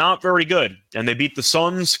not very good, and they beat the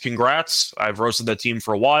Suns. Congrats. I've roasted that team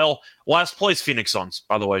for a while. Last place, Phoenix Suns,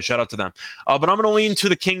 by the way. Shout out to them. But I'm going to lean to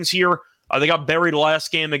the Kings here. They got buried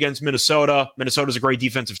last game against Minnesota. Minnesota's a great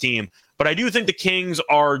defensive team. But I do think the Kings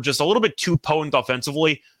are just a little bit too potent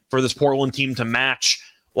offensively for this Portland team to match.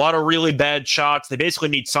 A lot of really bad shots. They basically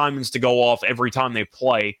need Simons to go off every time they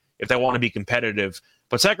play if they want to be competitive.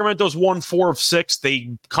 But Sacramento's won 4 of 6.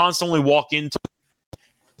 They constantly walk into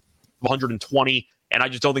 120, and I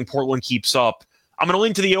just don't think Portland keeps up. I'm going to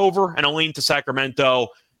lean to the over, and I'll lean to Sacramento.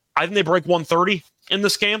 I think they break 130 in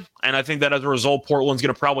this game, and I think that as a result, Portland's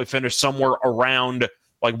going to probably finish somewhere around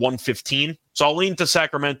like 115. So I'll lean to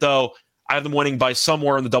Sacramento. I have them winning by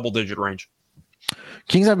somewhere in the double-digit range.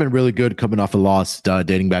 Kings have been really good coming off a loss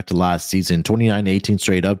dating back to last season. 29-18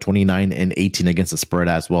 straight up, 29-18 against the spread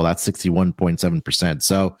as well. That's 61.7%.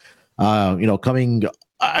 So, coming,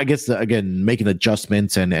 I guess, again, making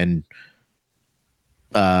adjustments and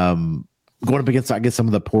going up against, I guess, some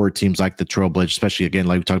of the poorer teams like the Trailblazers, especially, again,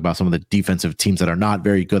 like we talked about some of the defensive teams that are not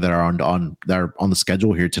very good that are on the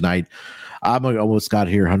schedule here tonight. I'm almost got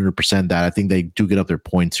here 100% that I think they do get up their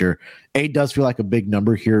points here. 8 does feel like a big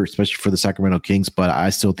number here, especially for the Sacramento Kings, but I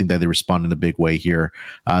still think that they respond in a big way here.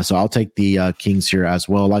 So I'll take the Kings here as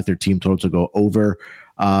well. I like their team total to go over.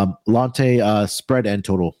 Lante, spread and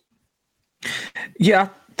total. Yeah,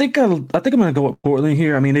 I think I'm going to go with Portland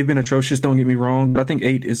here. I mean, they've been atrocious, don't get me wrong, but I think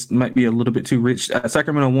 8 might be a little bit too rich.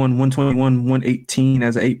 Sacramento won 121-118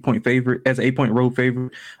 as an 8-point favorite, as an 8-point road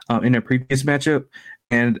favorite in their previous matchup.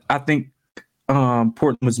 And I think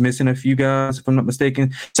Portland was missing a few guys, if I'm not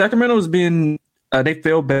mistaken. Sacramento's been they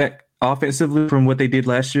fell back offensively from what they did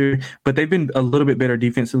last year, but they've been a little bit better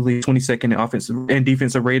defensively, 22nd in offensive and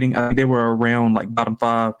defensive rating. I think they were around like bottom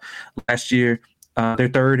 5 last year. They're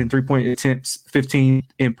 3rd in 3-point attempts, 15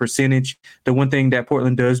 in percentage. The one thing that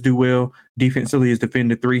Portland does do well defensively is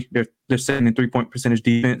defend the 3. They're 2nd in 3-point percentage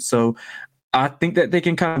defense. So I think that they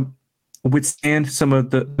can kind of withstand some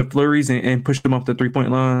of the flurries and push them off the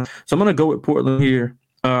 3-point line. So I'm going to go with Portland here.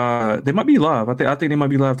 They might be live. I think they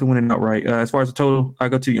might be live to win it outright. As far as the total, I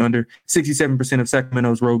go to the under. 67% of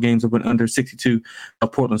Sacramento's road games have went under. 62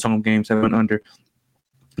 of Portland's home games have went under.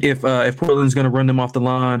 If Portland's going to run them off the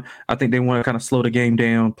line, I think they want to kind of slow the game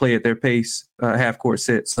down, play at their pace, half court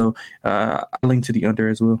set. So I lean to the under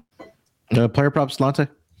as well. Player props, Lante?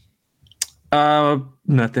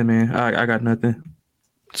 Nothing, man. I got nothing.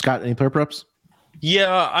 Scott, any player props?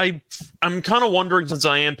 Yeah, I'm kind of wondering, since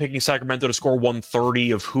I am picking Sacramento to score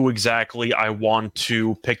 130, of who exactly I want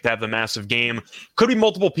to pick to have the massive game. Could be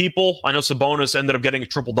multiple people. I know Sabonis ended up getting a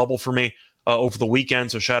triple-double for me over the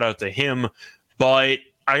weekend, so shout out to him. But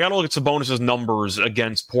I got to look at Sabonis' numbers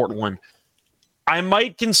against Portland. I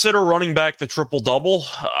might consider running back the triple-double.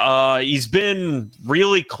 He's been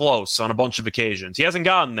really close on a bunch of occasions. He hasn't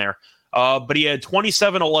gotten there. But he had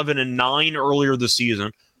 27, 11, and 9 earlier this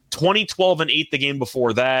season, 20, 12, and 8 the game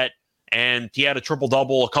before that, and he had a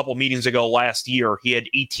triple-double a couple meetings ago last year. He had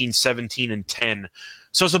 18, 17, and 10.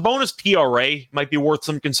 So Sabonis' PRA might be worth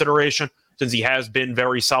some consideration since he has been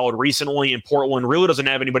very solid recently, and Portland really doesn't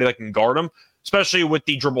have anybody that can guard him, especially with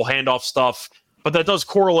the dribble handoff stuff. But that does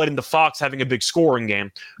correlate into Fox having a big scoring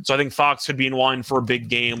game. So I think Fox could be in line for a big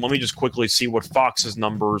game. Let me just quickly see what Fox's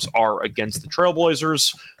numbers are against the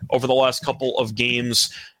Trailblazers over the last couple of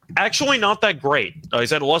games. Actually, not that great. He's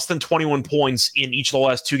had less than 21 points in each of the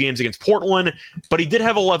last 2 games against Portland, but he did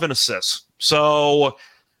have 11 assists. So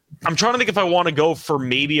I'm trying to think if I want to go for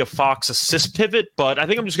maybe a Fox assist pivot, but I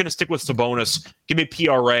think I'm just going to stick with Sabonis. Give me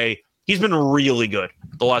PRA. He's been really good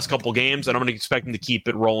the last couple games, and I'm going to expect him to keep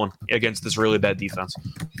it rolling against this really bad defense.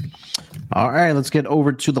 All right, let's get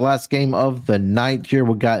over to the last game of the night here.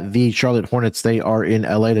 We got the Charlotte Hornets. They are in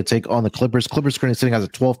LA to take on the Clippers. Clippers currently sitting as a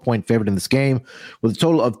 12-point favorite in this game with a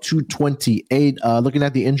total of 228. Looking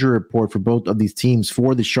at the injury report for both of these teams,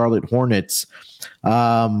 for the Charlotte Hornets,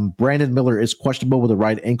 Brandon Miller is questionable with a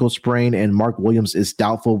right ankle sprain, and Mark Williams is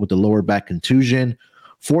doubtful with the lower back contusion.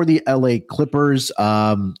 For the LA Clippers,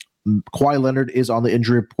 Kawhi Leonard is on the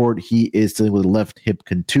injury report. He is dealing with a left hip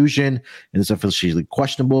contusion and is officially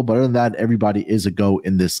questionable. But other than that, everybody is a go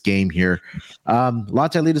in this game here.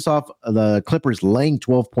 Latte, lead us off. The Clippers laying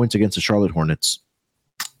 12 points against the Charlotte Hornets.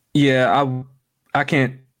 Yeah, I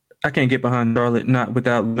can't get behind Charlotte, not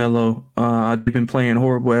without Melo. They've been playing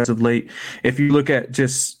horrible as of late. If you look at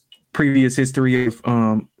just previous history of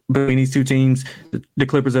between these two teams, the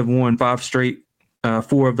Clippers have won 5 straight.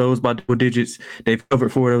 4 of those by double digits. They've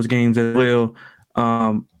covered 4 of those games as well.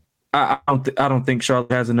 I don't think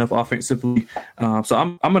Charlotte has enough offensively. So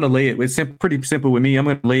I'm going to lay it. It's pretty simple with me. I'm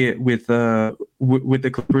going to lay it with the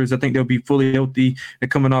Clippers. I think they'll be fully healthy. They're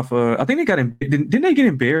coming off. I think they got didn't they get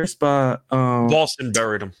embarrassed by Boston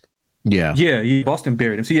buried them. Yeah, Boston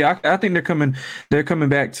buried them. So yeah, I think they're coming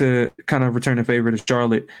back to kind of return the favor to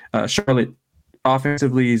Charlotte. Charlotte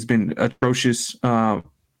offensively has been atrocious.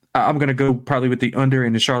 I'm going to go probably with the under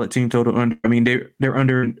and the Charlotte team total under. I mean, they're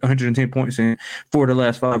under 110 points in 4 of the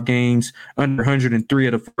last 5 games, under 103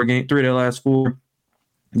 of the 3 of their last 4.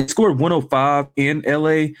 They scored 105 in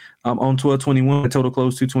LA on 12-21. The total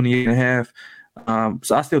closed 228.5.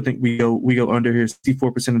 So I still think we go under here.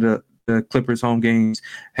 64% of the Clippers home games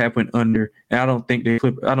have went under, and I don't think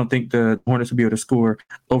the Hornets will be able to score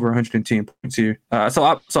over 110 points here. So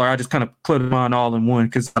I just kind of cluttered mine all in one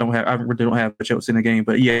because I really don't have much else in the game.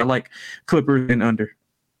 But yeah, I like Clippers and under.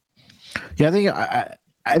 Yeah,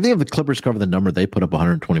 I think if the Clippers cover the number, they put up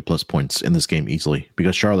 120 plus points in this game easily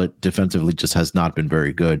because Charlotte defensively just has not been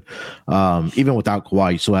very good. Even without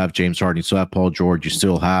Kawhi, you still have James Harden, you still have Paul George, you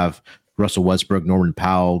still have Russell Westbrook, Norman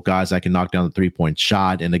Powell, guys that can knock down the 3-point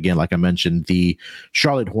shot. And again, like I mentioned, the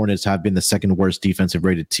Charlotte Hornets have been the second worst defensive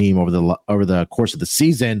rated team over the course of the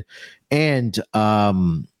season. And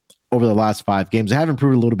over the last 5 games, they have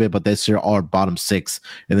improved a little bit, but this year are bottom 6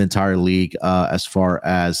 in the entire league as far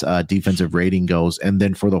as defensive rating goes. And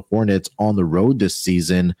then for the Hornets on the road this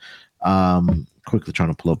season, quickly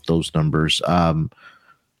trying to pull up those numbers.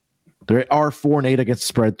 They are 4-8 against the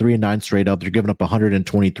spread, 3-9 straight up. They're giving up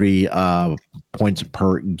 123 points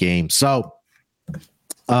per game. So,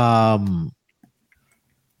 yeah,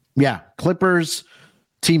 Clippers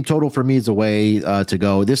team total for me is a way to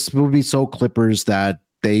go. This will be so Clippers that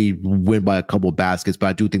they win by a couple of baskets, but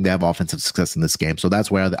I do think they have offensive success in this game. So that's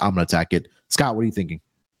where I'm going to attack it. Scott, what are you thinking?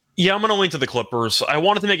 Yeah, I'm going to lean to the Clippers. I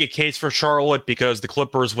wanted to make a case for Charlotte because the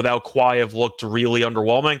Clippers without Kawhi have looked really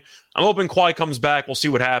underwhelming. I'm hoping Kawhi comes back. We'll see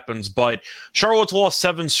what happens. But Charlotte's lost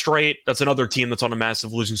 7 straight. That's another team that's on a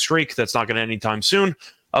massive losing streak. That's not going to end anytime soon.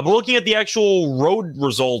 But looking at the actual road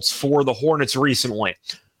results for the Hornets recently,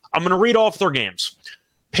 I'm going to read off their games.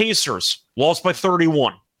 Pacers lost by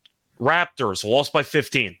 31. Raptors lost by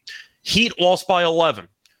 15. Heat lost by 11.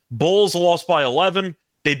 Bulls lost by 11.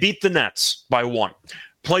 They beat the Nets by 1.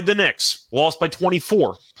 Played the Knicks, lost by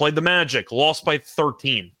 24. Played the Magic, lost by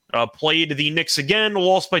 13. Played the Knicks again,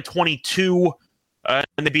 lost by 22, and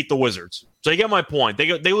they beat the Wizards. So you get my point. They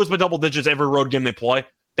lose by double digits every road game they play,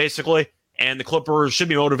 basically, and the Clippers should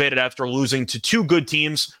be motivated after losing to 2 good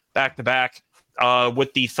teams back-to-back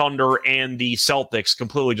with the Thunder and the Celtics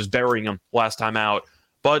completely just burying them last time out.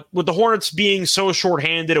 But with the Hornets being so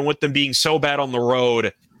shorthanded and with them being so bad on the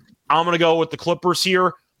road, I'm going to go with the Clippers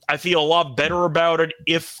here. I feel a lot better about it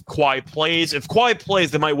if Kawhi plays. If Kawhi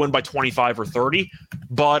plays, they might win by 25 or 30.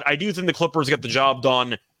 But I do think the Clippers get the job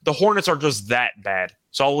done. The Hornets are just that bad.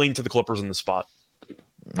 So I'll lean to the Clippers in the spot.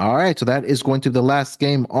 All right. So that is going to be the last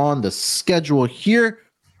game on the schedule here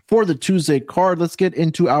for the Tuesday card. Let's get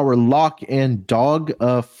into our lock and dog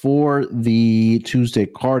for the Tuesday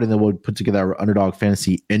card. And then we'll put together our underdog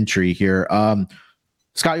fantasy entry here.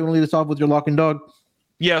 Scott, you want to lead us off with your lock and dog?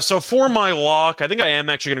 Yeah, so for my lock, I think I am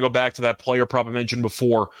actually going to go back to that player prop I mentioned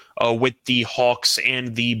before with the Hawks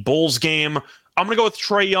and the Bulls game. I'm going to go with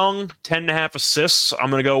Trae Young, 10.5 assists.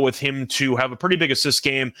 I'm going to go with him to have a pretty big assist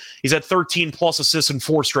game. He's at 13-plus assists in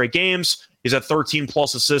 4 straight games. He's at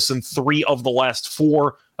 13-plus assists in 3 of the last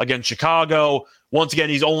 4 against Chicago. Once again,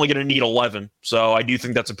 he's only going to need 11. So I do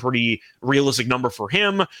think that's a pretty realistic number for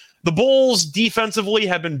him. The Bulls defensively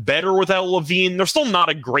have been better without Levine. They're still not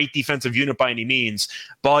a great defensive unit by any means,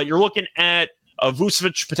 but you're looking at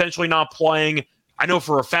Vucevic potentially not playing. I know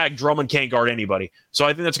for a fact Drummond can't guard anybody. So I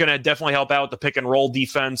think that's going to definitely help out the pick and roll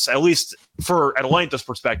defense, at least for Atlanta's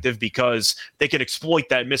perspective, because they can exploit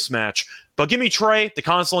that mismatch. But give me Trey to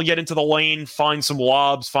constantly get into the lane, find some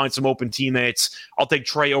lobs, find some open teammates. I'll take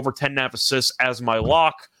Trey over 10.5 assists as my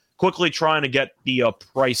lock. Quickly trying to get the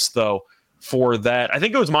price, though, for that. I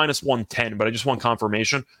think it was minus 110, but I just want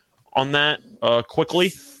confirmation on that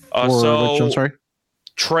quickly. I'm sorry?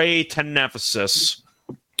 Trey, 10.5 assists.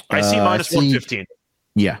 I see minus 115.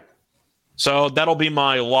 Yeah. So that'll be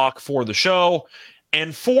my lock for the show.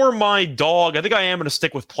 And for my dog, I think I am going to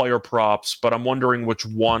stick with player props, but I'm wondering which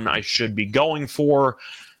one I should be going for.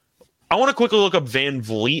 I want to quickly look up Van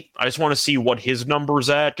Vliet. I just want to see what his number's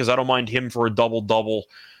at, because I don't mind him for a double-double.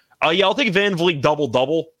 Yeah, I'll take Van Vliet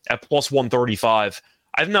double-double at plus 135.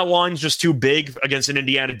 I think that line's just too big against an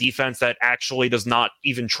Indiana defense that actually does not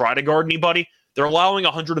even try to guard anybody. They're allowing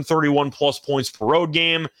 131 plus points per road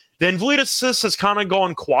game. Van Vliet assists has kind of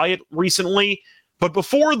gone quiet recently, but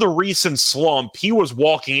before the recent slump, he was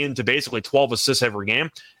walking into basically 12 assists every game.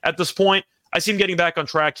 At this point, I see him getting back on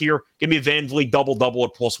track here. Give me Van Vliet double-double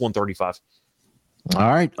at plus 135. All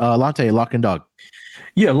right. Lante, lock and dog.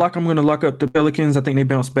 Yeah, I'm going to lock up the Pelicans. I think they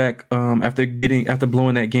bounce back after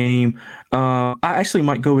blowing that game. I actually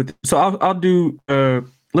might go with. So I'll do.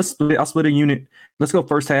 I'll split a unit. Let's go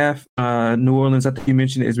first half. New Orleans, I think you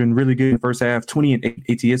mentioned it, has been really good in the first half.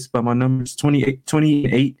 20-8 ATS by my numbers.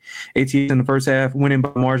 20-8 ATS in the first half, winning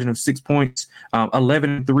by a margin of 6 points.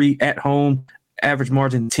 11-3 at home, average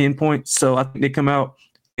margin 10 points. So I think they come out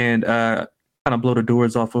and kind of blow the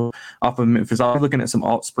doors off of Memphis. I was looking at some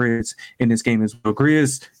alt spreads in this game as well.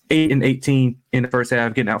 Grizz 8-18 in the first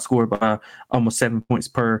half, getting outscored by almost 7 points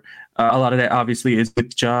per. A lot of that obviously is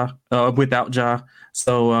without Ja.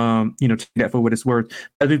 So take that for what it's worth.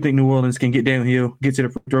 I do think New Orleans can get downhill, get to the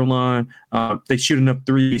free throw line. They shoot enough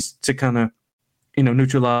threes to kind of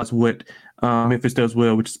neutralize what Memphis does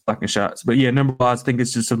well, which is blocking shots. But yeah, number wise, I think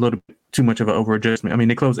it's just a little bit too much of an over adjustment. I mean,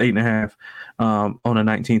 they closed 8.5 on the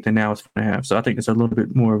 19th, and now it's 4.5. So I think it's a little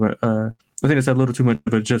bit more of a. I think it's a little too much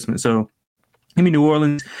of an adjustment. So give me New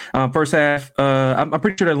Orleans first half. I'm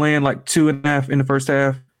pretty sure they land like 2.5 in the first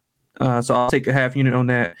half. So I'll take a half unit on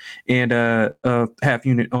that and a half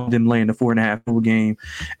unit on them laying the 4.5 full game.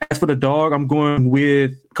 As for the dog, I'm going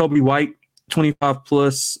with Kobe White, 25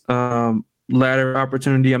 plus ladder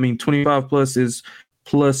opportunity. I mean, 25 plus is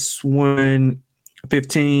plus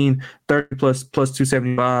 115, 30 plus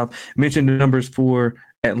 275. Mentioned the numbers for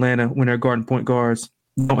Atlanta when they're guarding point guards.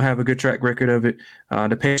 Don't have a good track record of it.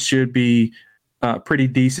 The pace should be pretty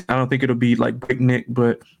decent. I don't think it'll be like breakneck,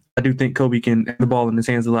 but I do think Kobe can have the ball in his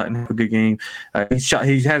hands a lot and have a good game.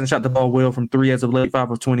 He hasn't shot the ball well from 3 as of late,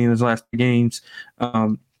 5 of 20 in his last 3 games.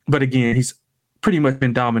 But again, he's pretty much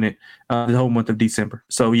been dominant the whole month of December.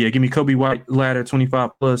 So yeah, give me Kobe White ladder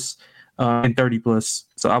 25 plus and 30 plus.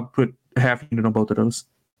 So I'll put a half unit on both of those.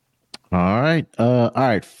 All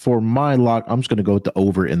right. For my lock, I'm just going to go with the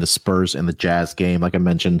over in the Spurs and the Jazz game. Like I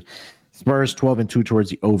mentioned, Spurs 12-2 towards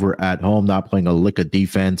the over at home, not playing a lick of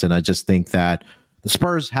defense. And I just think that the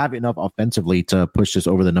Spurs have enough offensively to push this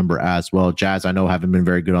over the number as well. Jazz, I know, haven't been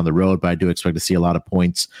very good on the road, but I do expect to see a lot of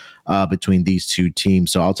points between these two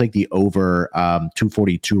teams. So I'll take the over.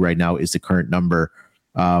 242 right now is the current number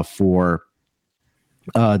for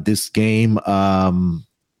this game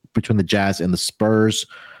between the Jazz and the Spurs.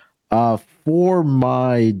 For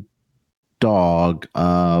my dog,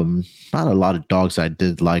 not a lot of dogs I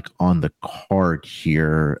did like on the card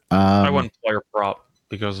here. I went player prop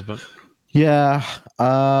because of it. Yeah.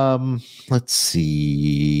 Let's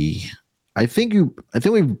see. I think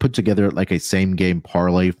we put together like a same game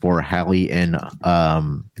parlay for Hallie and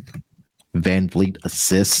Van Vliet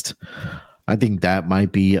assist. I think that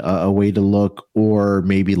might be a way to look, or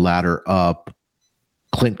maybe ladder up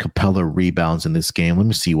Clint Capella rebounds in this game. Let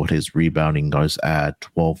me see what his rebounding goes at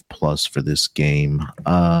 12 plus for this game.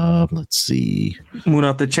 Let's see.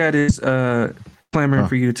 Munaf, the chat is clamoring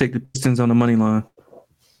for you to take the Pistons on the money line.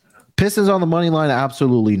 Pistons on the money line?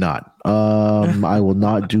 Absolutely not. I will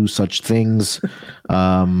not do such things.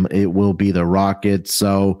 It will be the Rockets.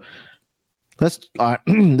 So let's.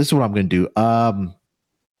 This is what I'm going to do.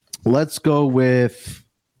 Let's go with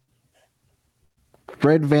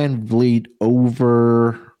Fred Van Vliet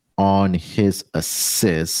over on his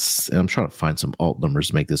assists. And I'm trying to find some alt numbers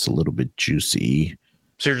to make this a little bit juicy.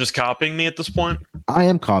 So you're just copying me at this point? I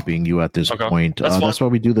am copying you at this point. That's why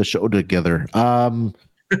we do the show together.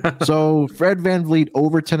 So Fred VanVleet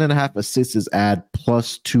over 10.5 assists is at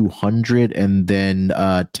plus 200, and then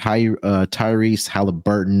Tyrese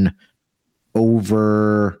Halliburton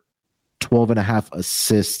over 12.5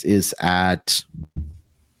 assists is at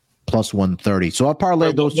plus 130. So I'll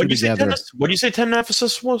parlay those two together. What do you say 10.5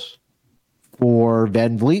 assists was? For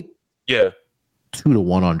VanVleet? Yeah.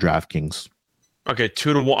 2-1 on DraftKings. Okay,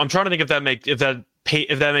 2-1. I'm trying to think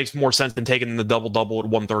if that makes more sense than taking the double-double at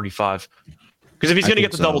 135. Because if he's going to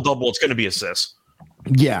get the double-double, it's going to be assists.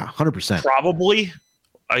 Yeah, 100%. Probably.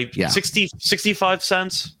 65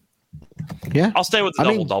 cents. Yeah. I'll stay with the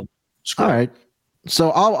double-double. All right.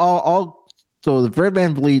 So so the Fred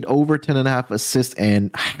VanVleet over 10.5 assists and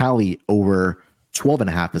Hallie over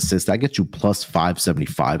 12.5 assists. That gets you plus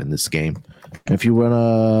 575 in this game. And if you want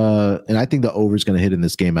to, and I think the over is going to hit in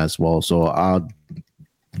this game as well. So I'll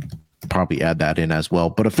probably add that in as well.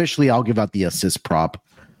 But officially, I'll give out the assist prop.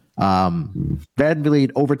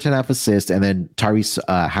 VanVleet over 10.5 assists, and then Tyrese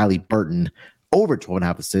Halliburton over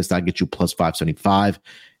 12.5 assists. That gets you plus 575.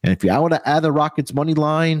 And if I want to add the Rockets money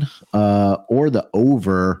line or the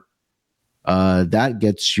over, that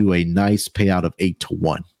gets you a nice payout of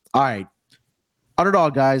 8-1. All right.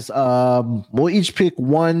 Underdog, guys. We'll each pick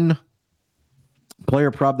one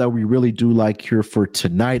player prop that we really do like here for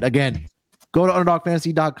tonight. Again, go to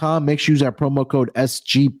underdogfantasy.com. Make sure you use that promo code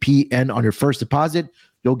SGPN on your first deposit.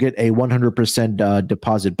 You'll get a 100%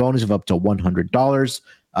 deposit bonus of up to $100.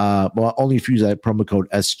 Well, only if you use that promo code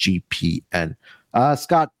SGPN.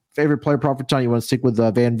 Scott, favorite player prop for tonight? You want to stick with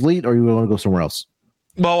VanVleet, or you want to go somewhere else?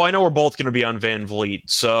 Well, I know we're both going to be on VanVleet.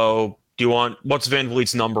 So, what's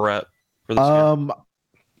VanVleet's number at for this game?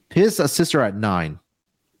 His assists are at 9.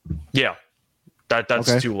 Yeah,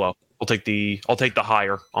 that's too low. I'll take the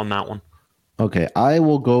higher on that one. Okay, I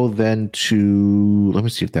will go then to, let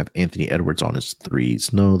me see if they have Anthony Edwards on his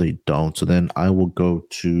threes. No, they don't. So then I will go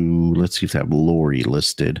to, let's see if they have Laurie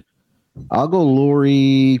listed. I'll go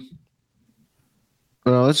Laurie.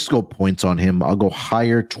 Let's just go points on him. I'll go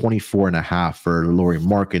higher, 24.5 for Laurie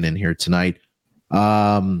Markkinen here tonight.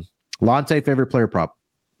 Lante, favorite player prop?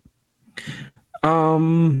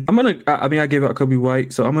 I gave out Kobe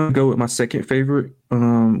White, so I'm gonna go with my second favorite,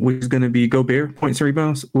 which is gonna be Gobert, points and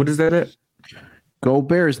rebounds. What is that at?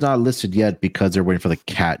 Gobert is not listed yet because they're waiting for the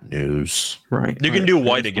cat news. Right. You can do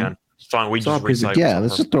White again. It's fine. We just recycle. Yeah,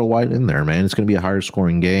 let's just throw White in there, man. It's going to be a higher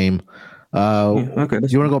scoring game. Okay. Do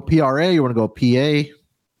you want to go PRA? You want to go PA?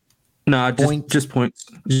 No, just points.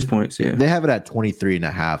 Just points, yeah. They have it at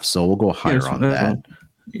 23.5, so we'll go higher on that.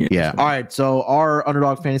 Yeah. All right. So our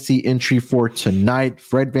underdog fantasy entry for tonight: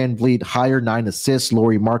 Fred VanVleet higher 9 assists,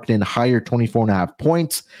 Laurie Markkinen higher 24.5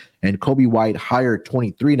 points, and Kobe White higher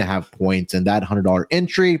 23.5 points. And that $100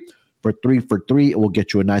 entry for 3 for 3, it will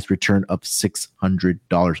get you a nice return of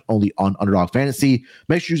 $600 only on Underdog Fantasy.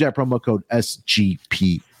 Make sure you use that promo code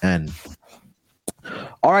SGPN.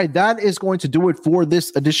 All right, that is going to do it for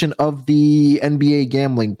this edition of the NBA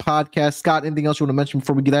Gambling Podcast. Scott, anything else you want to mention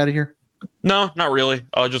before we get out of here? No, not really.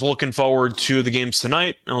 Just looking forward to the games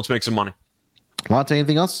tonight, and let's make some money. Lante,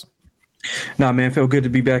 anything else? Nah, man, feel good to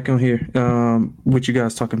be back on here with you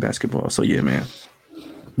guys talking basketball. So, yeah, man.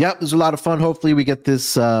 Yep, it was a lot of fun. Hopefully we get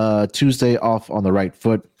this Tuesday off on the right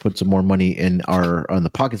foot, put some more money on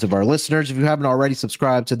the pockets of our listeners. If you haven't already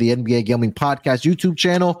subscribed to the NBA Gambling Podcast YouTube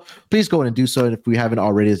channel, please go ahead and do so. And if we haven't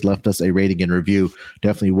already left us a rating and review,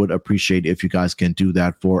 definitely would appreciate if you guys can do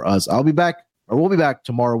that for us. We'll be back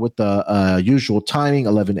tomorrow with the usual timing,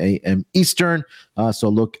 11 a.m. Eastern. So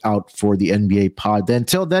look out for the NBA pod.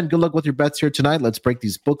 Until then, good luck with your bets here tonight. Let's break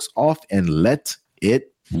these books off and let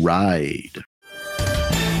it ride.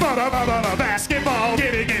 Basketball,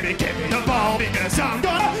 give me the ball.